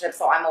relationship,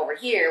 so I'm over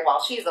here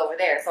while she's over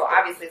there. So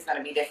obviously it's going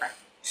to be different.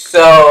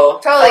 So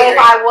if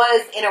I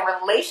was in a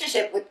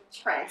relationship with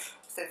Trent,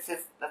 since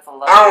that's a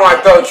lot. I don't want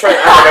to throw Trent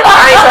under the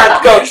I ain't trying to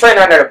throw Trent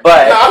under the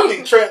bus. No, I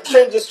think Trent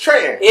just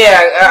Trent.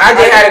 Yeah, I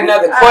just had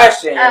another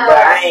question, but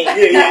I ain't.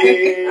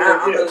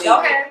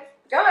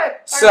 Go ahead.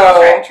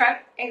 So, Trent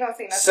ain't gonna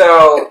see nothing.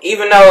 So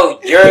even though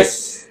you're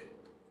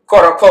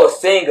quote unquote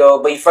single,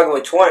 but you fucking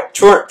with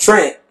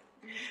Trent,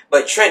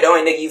 but Trent the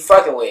only nigga you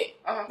fucking with,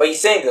 but you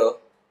single.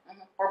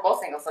 We're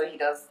both single, so he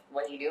does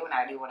what he do, and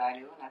I do what I do,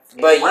 and that's.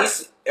 But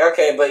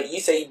you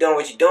say you doing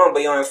what you doing,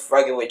 but you ain't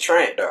fucking with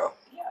Trent though.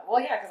 Well,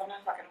 yeah, because I'm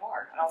not fucking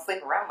whore. I don't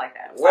sleep around like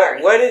that.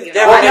 What is the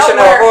definition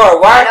of a whore?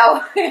 Why?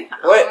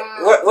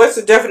 What's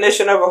the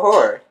definition of a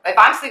whore? If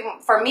I'm sleeping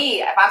with one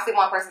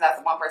person, that's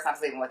the one person I'm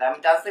sleeping with. I'm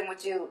done sleeping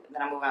with you,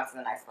 then I'm moving on to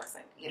the next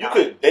person. You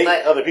could date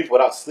other people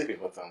without sleeping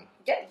with them.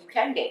 Yeah, you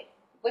can date.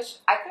 Which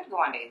I could go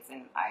on dates,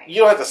 and you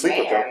don't have to sleep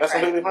with them. That's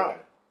completely fine.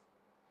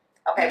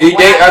 Okay. Do you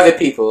date other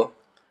people?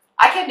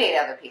 I can date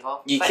other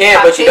people. You but can,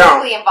 if but you I'm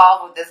don't. physically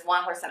involved with this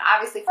one person.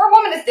 Obviously, for a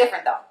woman, it's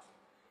different though.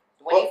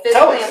 When Well, you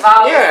physically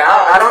involved, Yeah,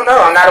 I don't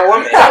know. I'm not a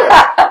woman.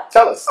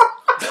 Tell us.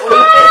 when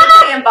you're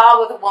physically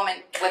involved with a woman,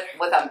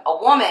 with a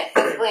woman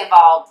physically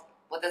involved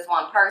with this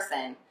one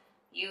person,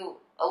 you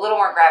a little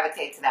more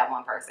gravitate to that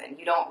one person.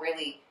 You don't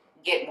really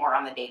get more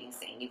on the dating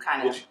scene. You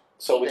kind of.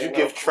 Would you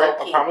give Trent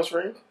a promise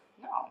ring?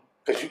 No.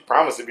 Because you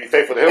promised to be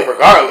faithful to him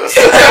regardless.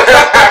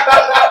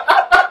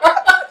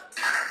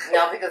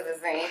 No, because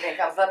if anything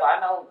comes up, I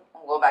know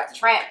we'll go back to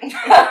Trent.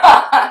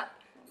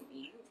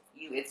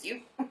 It's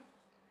you.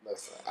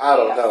 Listen, I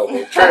don't know,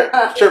 man. Trent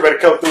better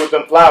come through with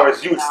them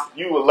flowers. You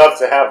would love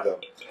to have them.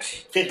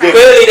 He did.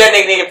 Clearly, that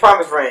nigga need a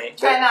promise ring.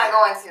 Trent not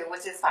going to,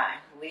 which is fine.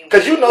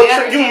 Because you know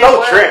Trent.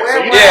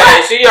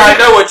 Yeah, she already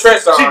know what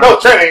Trent's on. She know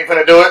Trent ain't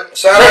finna do it.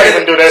 Shout Trent out ain't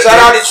finna do that. Shout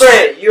out to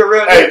Trent. You a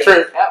real Hey, nigga.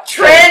 Trent. Yep.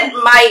 Trent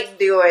might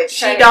do it.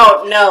 She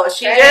don't know.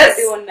 She Trent just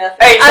doing nothing.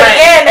 Hey, Trent.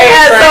 again Hey,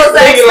 has Trent. those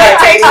Think like-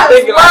 expectations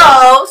think like-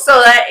 low, so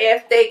that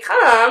if they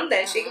come,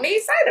 then she can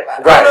be excited about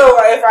it. Right. I don't know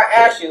if I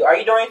asked you, are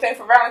you doing anything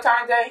for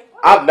Valentine's Day?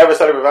 I've never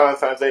celebrated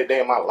Valentine's Day a day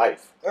in my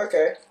life.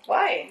 Okay.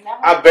 Why?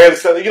 I barely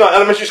celebrated. You know,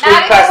 elementary school, you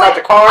Not passing even out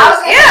the cards.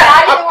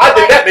 I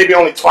did that maybe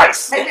only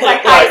twice. Maybe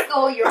like high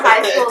school, your high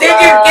school. Did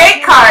you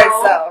get cards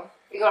though?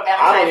 You go to I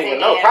Valentine's don't Day even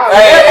know. dinner. Probably.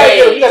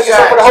 Hey, You gotta get shut,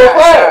 something for the whole shut,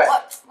 class.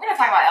 What? We're not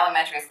talking about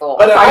elementary school.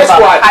 But in We're high talking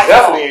school, about I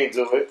definitely ain't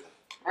do it.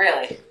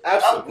 Really?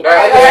 Absolutely.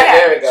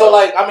 There we go. So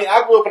like, I mean,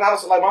 I grew up in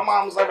honestly, like my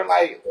mom was never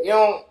like, we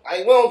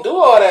don't do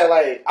all that.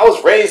 Like, I was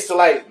raised to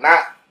like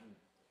not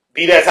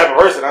be that type of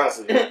person.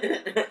 Honestly,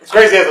 it's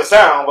crazy as it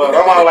sounds, but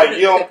my mom like,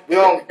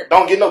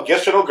 don't get no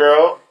gifts from no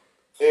girl,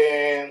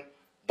 and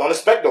don't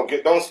expect no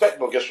gifts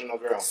from no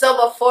girl.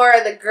 So before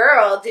the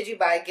girl, did you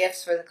buy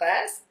gifts for the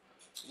class?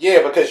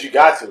 Yeah, because you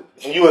got to.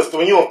 When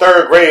you in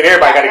third grade,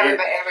 everybody got to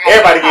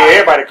give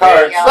everybody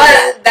cards. Yeah.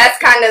 But that's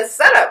kind of the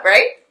setup,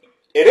 right?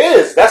 It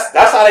is. That's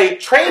how they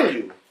train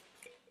you.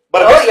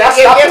 But Oh, eventually, you I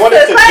give stopped gifts wanting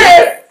to to the do class.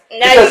 that. Now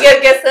Because- you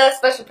give gifts to a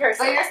special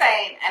person. So you're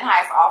saying in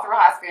high school, all through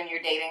high school, and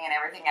you're dating and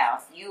everything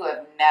else, you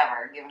have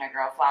never given a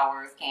girl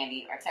flowers,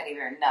 candy, or teddy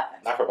bear, nothing.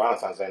 Not for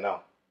Valentine's Day,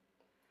 no.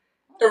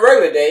 The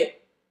regular day.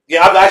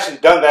 Yeah, I've actually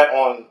done that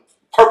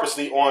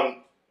purposely on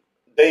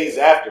days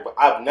after, but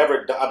I've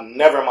never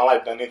in my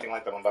life done anything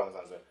like that on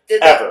Valentine's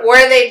Day.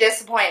 Were they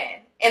disappointed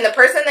in the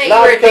person that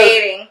No, you were because-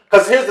 dating?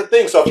 Because here's the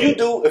thing: so if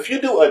you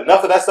do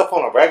enough of that stuff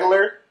on a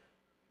regular,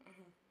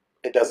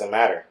 it doesn't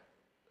matter.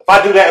 If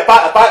I do that,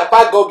 if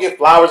I go get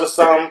flowers or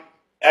something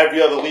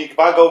every other week, if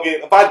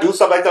I do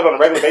something like that on a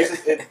regular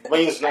basis, it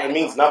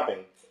means nothing.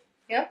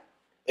 Yeah.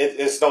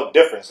 It's no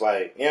difference.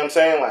 Like, you know what I'm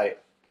saying? Like,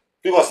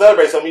 if you want to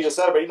celebrate something, you just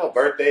celebrate.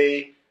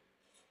 Birthday.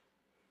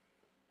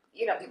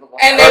 You know people go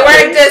And they hard.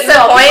 weren't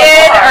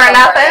disappointed or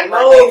nothing?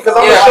 No, because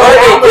I'm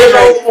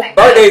Yeah,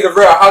 birthday's a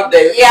real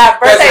holiday. Yeah,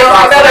 birthday Especially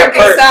is for better a be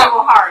person. something.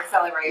 Go hard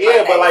celebrate.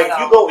 Yeah, but like birthdays,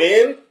 you go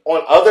in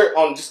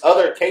on just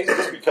other occasions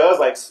just because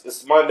like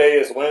it's Monday,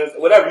 it's Wednesday,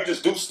 whatever, you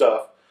just do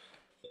stuff.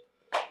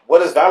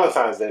 What is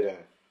Valentine's Day then?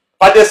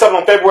 If I did something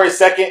on February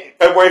 2nd,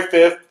 February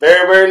 5th,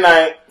 February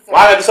 9th,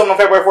 why did I do something on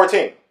February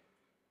 14th?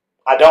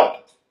 I don't.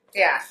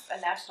 Yeah. It's a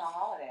national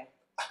holiday.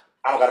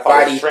 I don't gotta follow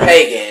By the these trend.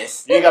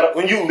 pagans. You ain't gotta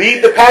when you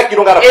leave the pack, you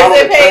don't gotta Is follow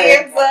the it trend.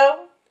 pagans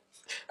though?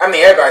 I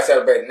mean, everybody's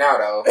celebrating now,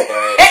 though.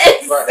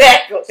 But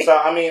Exactly. So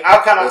I mean, I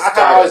kind of It's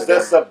always tired,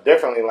 do stuff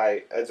differently.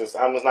 Like I'm just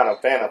not a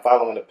fan of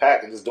following the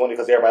pack and just doing it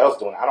because everybody else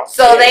doing it. I don't.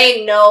 So care.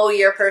 they know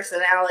your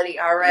personality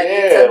already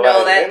Yeah, to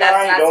know like, that they know I that's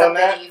ain't not doing something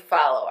that. you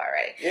follow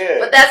already. Yeah,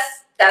 But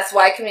that's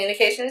why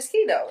communication is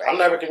key though, right? I'm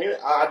never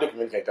communicate. I do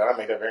communicate that. I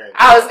make that very.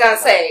 I was gonna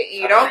say,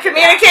 you don't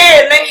communicate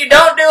and then you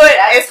don't do it.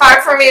 It's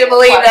hard for me to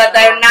believe that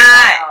they're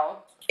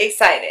not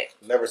excited.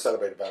 Never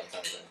celebrated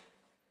Valentine's Day.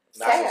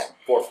 Not Sad. since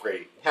 4th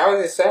grade. how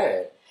is it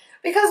sad?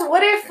 Because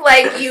what if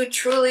like you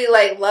truly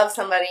like love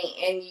somebody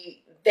and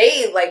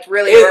they like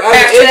really It's- were I mean,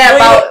 passionate it's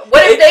about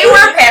what if it's they were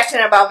really-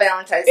 passionate about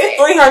Valentine's Day?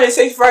 It's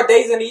 365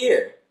 days in a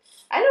year.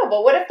 I know,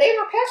 but what if they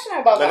were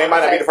passionate about Then they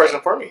might not be the Valentine's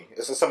person for me.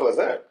 It's as simple as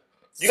that. Day?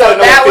 You So gotta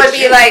know that what would fits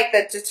be you. like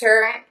the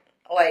deterrent.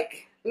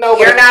 Like No,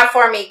 but you're not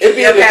for me it'd because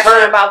be you're a passionate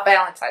deterrent. about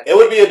Valentine's Day. It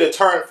would be a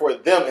deterrent for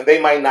them, and they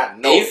might not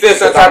know. And you feel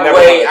some because I'm type of never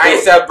way, gonna I do ain't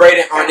it.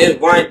 celebrating on this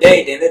one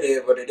day, then it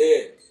is what it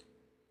is.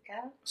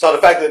 So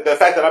the fact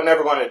that I'm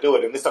never going to do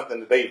it, and it's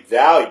something that they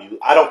value,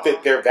 I don't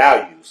fit their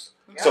values.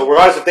 So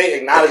regardless if they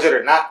acknowledge it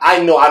or not,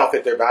 I know I don't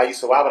fit their values.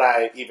 So why would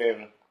I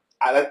even?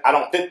 I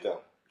don't fit them.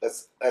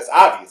 That's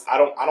obvious. I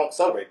don't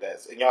celebrate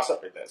that, and y'all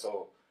celebrate that.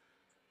 So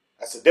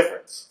that's the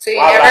difference. So you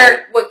Why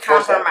never would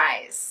force that?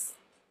 compromise.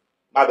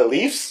 My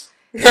beliefs.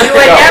 You would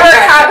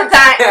never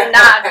compromise.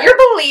 Not your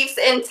beliefs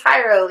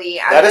entirely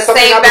on That the is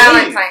something same I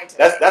believe. Valentine's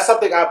Day. That's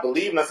something I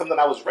believe, and that's something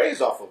I was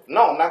raised off of.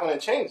 No, I'm not going to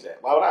change that.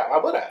 Why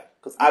would I?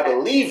 Because I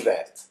believe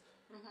that.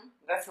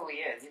 That's who he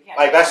is. You can't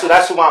Like that's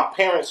who my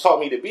parents taught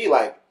me to be.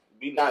 Like,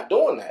 we not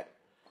doing that.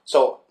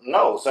 So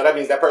no. So that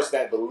means that person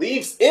that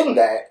believes in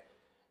that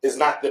is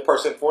not the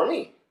person for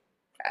me.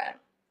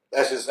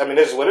 That's just. I mean,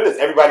 this is what it is.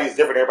 Everybody's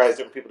different. Everybody's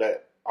different people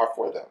that are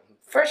for them.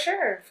 For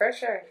sure, for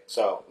sure.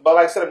 So, but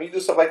like I said, if you do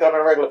stuff like that on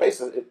a regular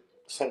basis,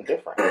 something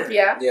different.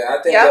 Yeah. Yeah,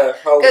 I think the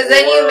whole Because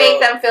then you world- make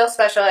them feel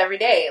special every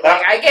day.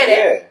 Like, I get it.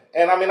 Yeah.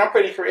 And I mean, I'm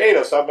pretty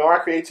creative, so I mean, my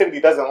creativity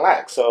doesn't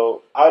lack.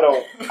 So I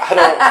don't,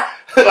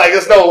 like,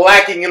 there's no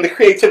lacking in the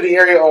creativity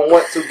area on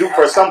what to do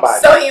for somebody.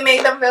 So you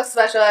make them feel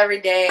special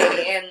every day,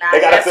 and not They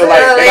gotta feel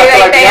necessarily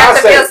like they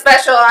have to Beyonce. feel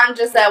special on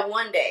just that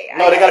one day.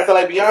 No, they gotta feel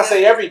like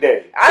Beyonce every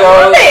day. I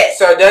love it.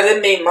 So does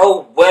it mean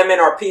more women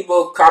or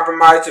people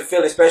compromise to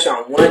feeling special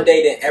on one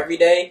day than every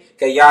day?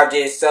 Because y'all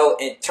just so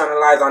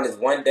internalized on this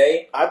one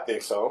day? I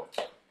think so.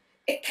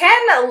 It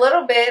can a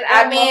little bit.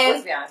 I mean,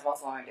 let's be honest,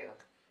 most women do.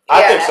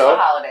 I think That's so. a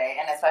holiday,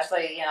 and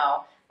especially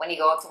when you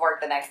go to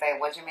work the next day,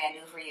 what'd your man do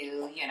for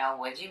you?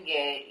 What'd you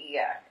get?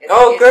 Yeah.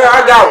 Oh, girl,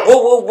 I got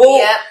woo woo woo.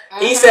 Yep.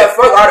 He said,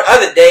 fuck all the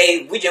other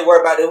days. We just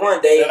worry about this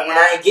one day when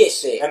I ain't get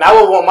shit. And I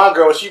would want my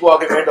girl when she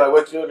walk in there and be like,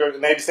 "What you?"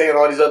 And they be saying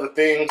all these other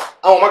things.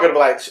 I want my girl to be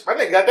like, "My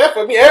nigga got that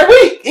for me every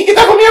week. He get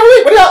that for me every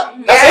week. What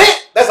y'all? That's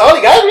it. That's all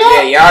he got for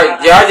y'all."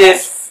 Yeah, y'all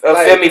just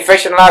feel me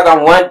fictionalized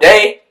on one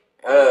day.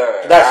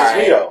 That's just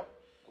me though.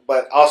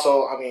 But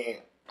also, I mean,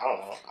 I don't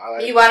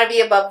know. you want to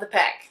be above the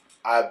pack.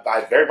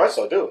 I very much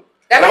so do.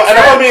 That And makes I'm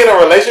gonna sense. be in a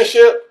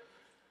relationship.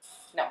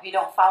 No, you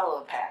don't follow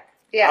the pack.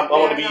 Yeah. I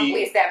want to We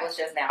be. established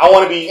just now. I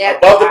want to be Yeah.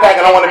 above the pack,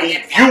 and I want to be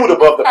viewed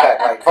above the pack.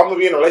 Like, if I'm gonna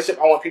be in a relationship,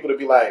 I want people to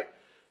be like,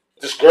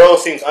 "This girl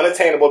seems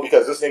unattainable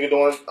because this nigga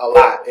doing a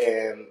lot,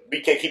 and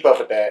we can't keep up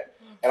with that."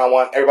 And I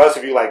want everybody else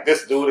to be like,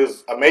 "This dude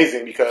is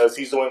amazing because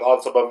he's doing all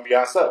this above and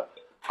beyond stuff."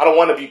 I don't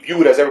want to be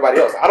viewed as everybody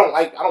else. I don't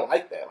like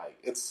that. Like,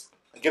 it's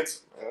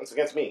against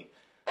me.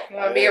 You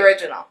want to be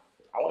original.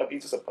 I want to be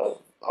just above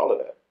all of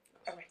that.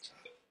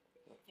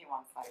 He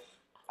wants like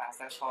 5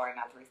 steps forward,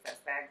 not 3 steps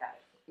back. Got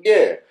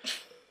it. Yeah,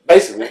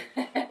 basically.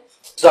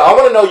 So I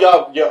want to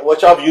know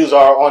what y'all views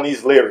are on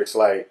these lyrics,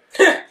 like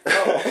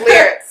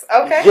Lyrics.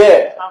 Okay.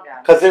 yeah, Oh,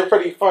 God. because they're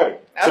pretty funny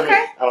to me.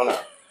 Okay. I don't know.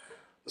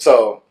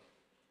 So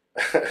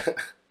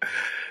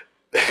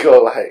they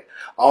go like,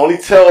 "I only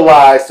tell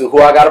lies to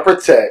who I gotta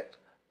protect.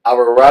 I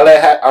would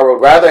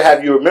rather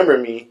have you remember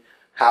me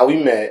how we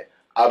met.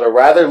 I would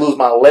rather lose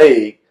my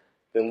leg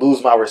than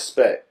lose my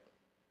respect.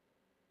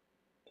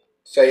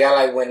 So y'all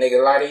like when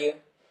niggas lie to you?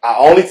 I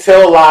only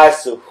tell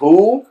lies to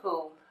who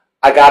Who?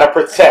 I gotta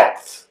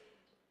protect.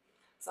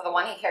 So the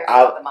one he cares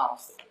about the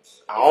most.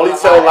 I only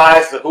tell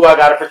lies to who I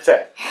gotta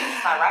protect."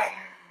 That's not right.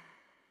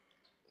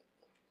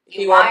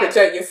 He want to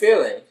protect your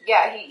feelings.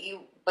 Yeah,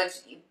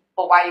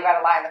 but why you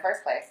gotta lie in the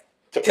first place?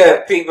 Because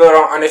people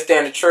don't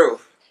understand the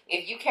truth.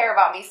 If you care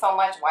about me so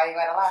much, why you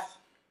gotta lie?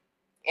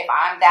 If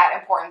I'm that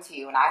important to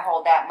you and I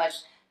hold that much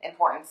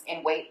importance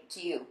and weight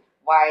to you,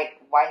 why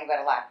you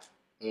gotta lie?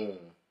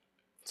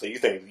 So you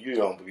think you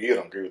don't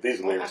agree with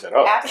these lyrics at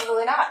all?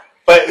 Absolutely not.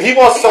 But he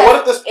wants. So what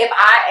if this? If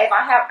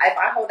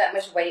I hold that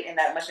much weight and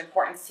that much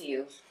importance to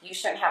you, you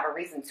shouldn't have a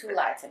reason to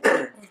lie to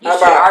me. You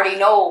should already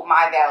know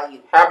my value.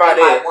 How about and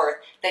my this? worth,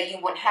 that you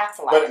wouldn't have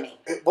to lie to me.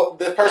 But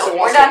the person No,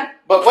 wants. we're done.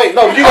 But wait,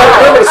 no, you gotta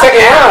remember the second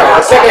line.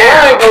 The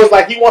second line goes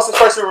like he wants this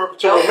person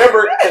to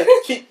remember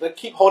to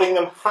keep holding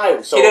them high.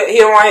 So He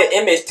don't want his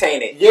image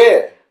tainted.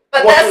 yeah,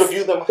 But he wants that's you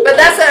to view them. but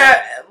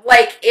that's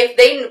like if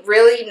they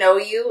really know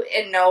you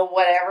and know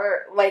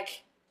whatever,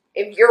 like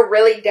if you're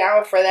really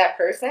down for that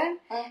person,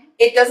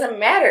 it doesn't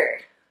matter.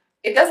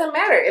 It doesn't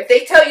matter if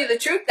they tell you the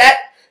truth.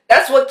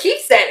 That's what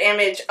keeps that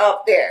image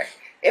up there.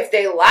 If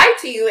they lie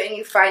to you and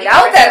you find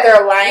out that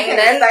they're lying,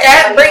 then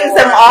that brings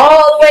them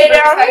all the way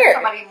down here.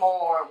 Somebody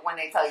more when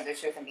they tell you the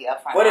truth and be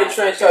upfront. What did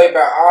Trent tell you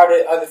about all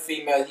the other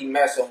females he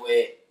messing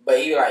with? But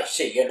he like,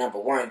 shit, you're number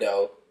one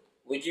though.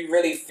 Would you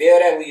really feel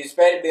that? Would you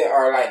expect it?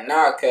 Or like,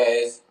 nah,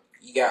 cause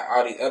you got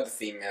all these other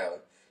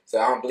females. So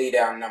I don't believe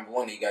that I'm number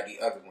one. You got the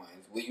other ones.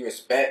 Will you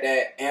respect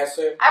that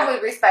answer? I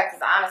would respect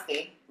his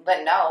honesty,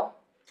 but no.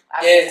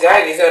 Yeah,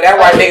 exactly. So that's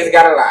why niggas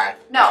gotta lie.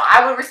 No,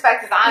 I would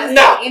respect his honesty.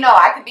 No.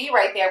 I could be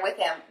right there with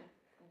him.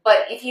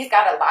 But if he's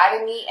got to lie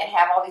to me and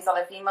have all these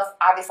other females,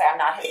 obviously I'm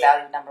not his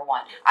value number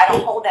one. I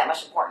don't hold that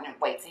much important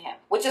weight to him,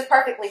 which is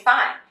perfectly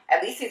fine.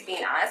 At least he's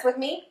being honest with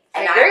me.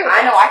 And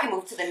I know I can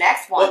move to the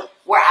next one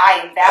where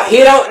I am valued.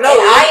 He don't know.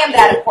 And I am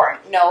that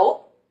important.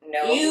 No.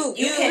 You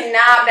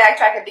cannot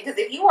backtrack it, because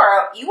if you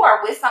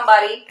are with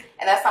somebody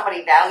and that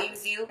somebody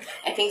values you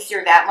and thinks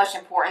you're that much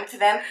important to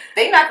them,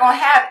 they're not going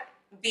to have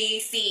B,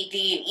 C,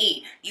 D, and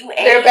E. You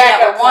They're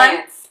backup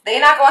plans. They're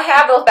not going to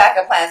have those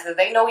backup plans because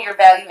they know your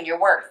value and your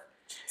worth.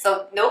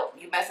 So nope,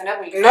 you messing up.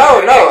 When you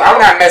No, I'm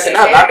not messing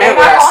up. I meant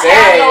what I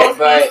said,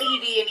 but B, C,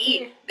 D, and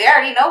E. They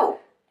already know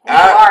who you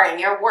are and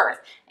your worth,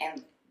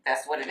 and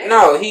that's what it is.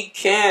 no, he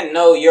can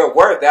know your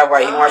worth. That's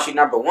why he wants you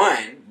number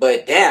one.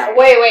 But damn,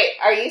 Wait,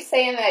 are you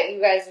saying that you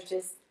guys are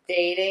just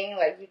dating,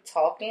 like you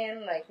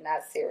talking, like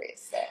not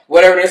serious? So.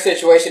 whatever the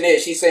situation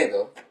is, she's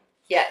single.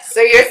 Yes.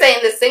 So you're saying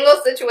the single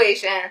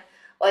situation,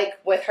 like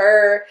with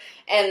her,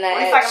 and then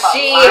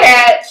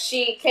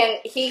he can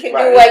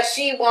do what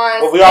she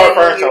wants. But we are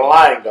referring to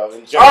lying though.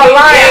 In general. Oh,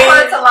 lying.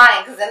 Refer to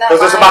lying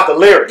Because it's about the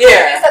lyrics.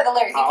 Yeah. You said the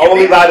lyrics. I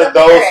only lie to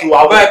those who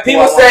I. But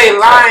people say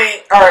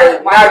lying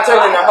or not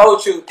telling the whole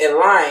truth and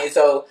lying.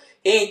 So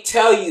He ain't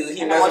tell you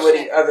he messing with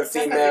the other Just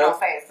 'cause you female. don't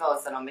say it, so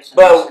it's an omission.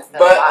 But Omission's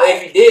still a lie.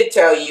 if he did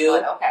tell you,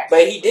 okay.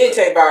 but he did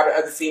tell you about the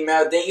other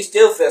female, then you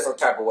still feel some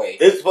type of way.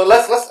 Is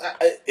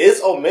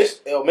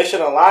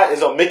omission a lie?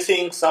 Is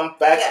omitting some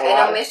facts a lie?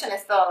 An omission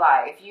is still a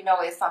lie. If you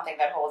know it's something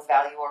that holds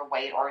value or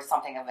weight or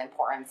something of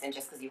importance, and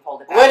just because you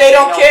hold it back, Well, they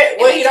don't care.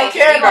 Well, you don't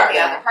care about the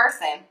that. other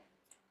person.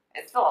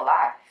 It's still a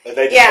lie. If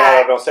they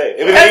just don't say it.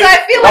 Because I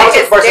feel like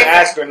it's person different.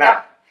 asked or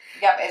not.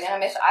 Yep, and an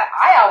omission.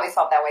 I always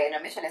felt that way. An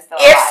omission is still a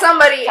lie. If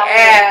somebody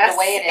asks the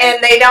way it is.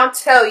 and they don't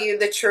tell you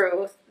the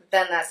truth,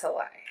 then that's a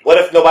lie. What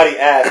if nobody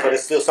asked, but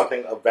it's still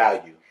something of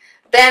value?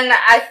 Then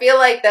I feel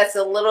like that's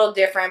a little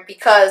different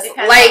because,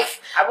 Depends like,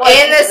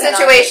 in the depend on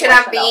situation the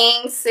of situation,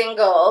 being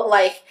single,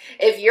 like,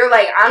 if you're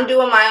like, I'm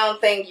doing my own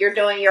thing, you're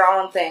doing your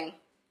own thing,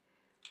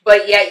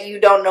 but yet you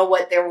don't know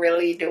what they're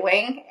really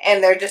doing,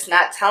 and they're just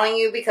not telling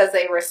you because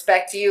they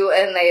respect you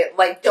and they,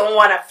 like, don't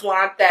want to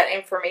flaunt that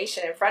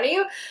information in front of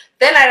you,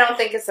 then I don't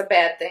think it's a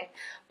bad thing.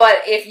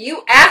 But if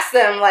you ask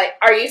them, like,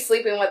 are you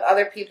sleeping with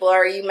other people, or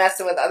are you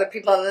messing with other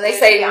people, and then they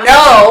say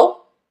no,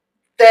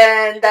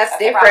 then that's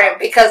different,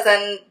 because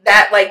then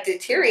that, like,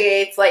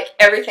 deteriorates, like,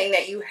 everything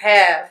that you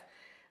have,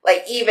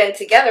 like, even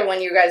together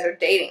when you guys are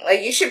dating.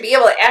 Like, you should be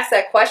able to ask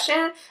that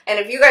question, and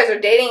if you guys are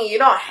dating, you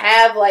don't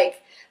have,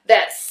 like,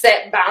 that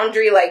set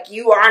boundary, like,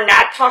 you are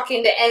not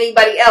talking to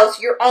anybody else,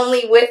 you're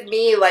only with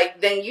me, like,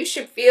 then you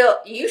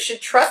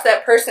should trust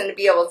that person to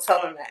be able to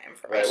tell them that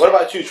information. Right. What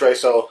about you, Trey?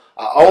 So,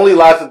 I only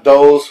lie to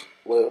those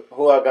with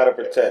who I gotta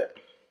protect,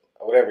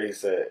 or whatever he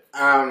said.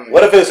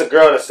 What if it's a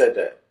girl that said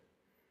that?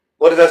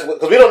 What is that?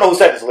 Because we don't know who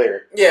said this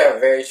lyric. Yeah,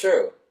 very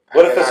true.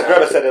 What if it's a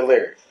girl that said that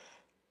lyric?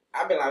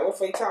 I've been like, what the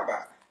fuck you talking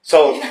about?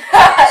 So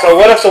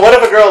what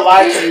if a girl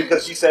lied to you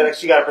because she said that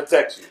she gotta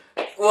protect you?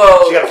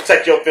 Well, she gotta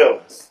protect your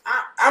feelings.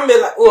 I'm be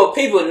like, well,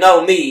 people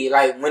know me.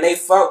 Like, when they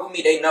fuck with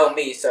me, they know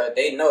me, so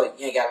they know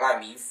you ain't gotta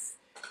lie to me.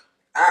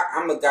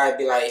 I'm a guy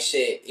be like,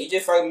 shit, you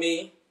just fuck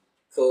me,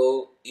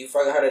 cool. You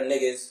fucking other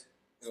niggas,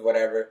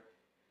 whatever.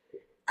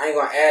 I ain't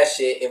gonna ask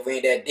shit if we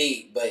ain't that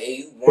deep. But if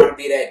you wanna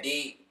be that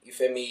deep, you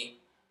feel me?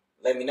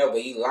 Let me know.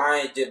 But you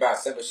lying just about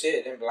simple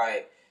shit, then be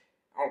like,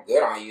 I'm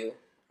good on you.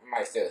 I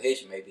might still hit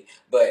you maybe,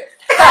 but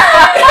but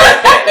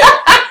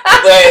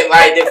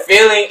like the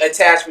feeling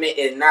attachment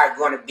is not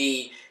gonna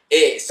be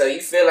it. So you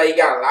feel like you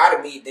got a lot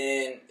of me,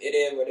 then it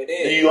is what it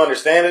is. Do you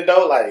understand it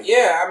though? Like,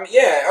 yeah, I mean,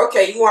 yeah,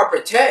 okay, you want to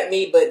protect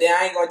me, but then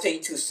I ain't gonna take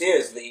you too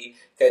seriously.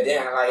 Cause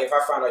then, like, if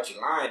I find out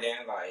you lying,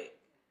 then like,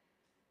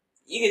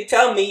 you can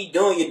tell me you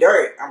doing your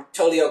dirt. I'm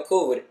totally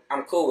cool with it.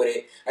 I'm cool with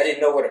it. I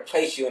didn't know where to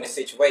place you in the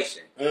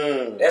situation.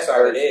 That's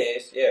all it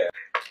is. Yeah.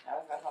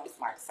 That's gonna be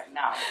smart to say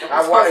no.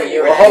 I wanted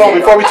you. Well, hold on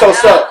before we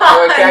toast up.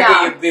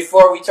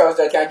 Before we toast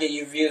up, can I get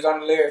your views on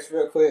the lyrics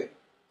real quick?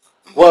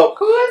 Well,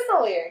 Who is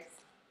the lyrics?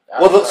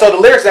 Well, so the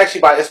lyrics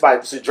actually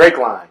it's a Drake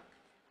line.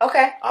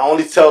 Okay. I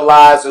only tell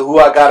lies to who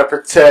I gotta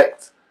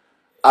protect.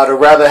 I'd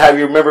rather have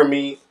you remember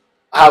me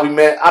how we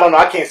met. I don't know.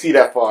 I can't see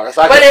that far.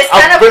 So but it's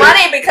kind of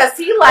funny because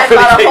he lied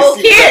about a whole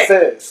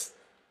kid.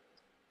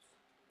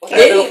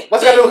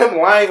 What's got to do with him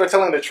lying or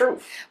telling the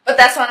truth? But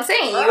that's what I'm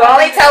saying. You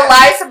only tell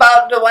lies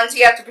about the ones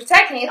you have to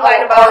protect, and he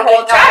lied about a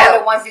whole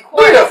child. The ones you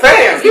We're the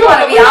fans. You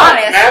want to be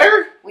honest?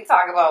 Matter? We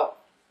talk about.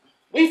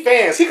 We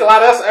fans. He can lie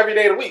to us every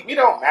day of the week. We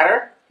don't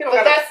matter.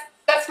 But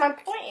that's my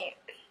point.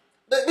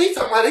 He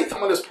talking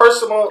about his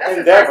personal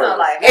endeavor.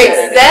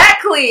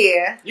 Exactly.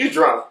 You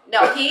drunk?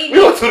 No, we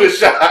don't do the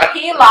shot.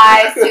 He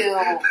lies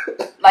to,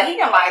 like, he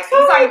can lie to.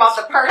 He's talking about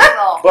the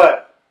personal.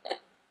 But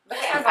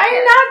I'm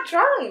not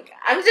drunk.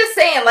 I'm just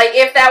saying, like,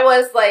 if that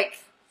was like,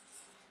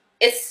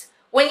 it's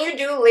when you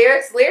do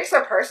lyrics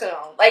are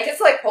personal. Like,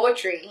 it's like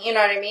poetry. You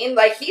know what I mean?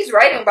 Like, he's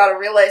writing about a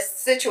real life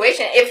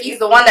situation. If he's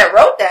the one that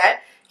wrote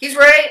that, he's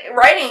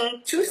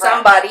writing to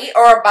somebody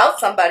or about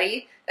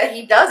somebody that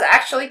he does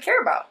actually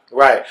care about.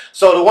 Right.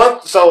 So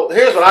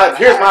here's my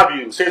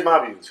views. Here's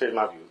my views.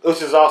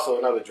 Which is also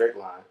another Drake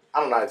line. I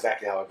don't know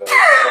exactly how it goes.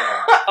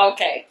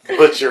 Okay.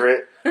 Butcher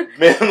it.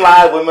 Men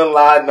lie, women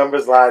lie,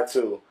 numbers lie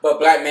too. But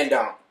black men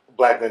don't.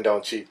 Black men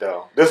don't cheat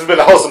though. This has been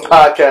the Wholesome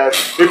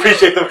Podcast. We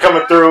appreciate them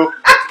coming through.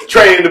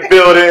 Trey in the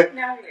building.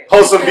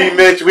 Wholesome B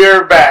Mitch.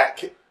 We're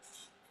back.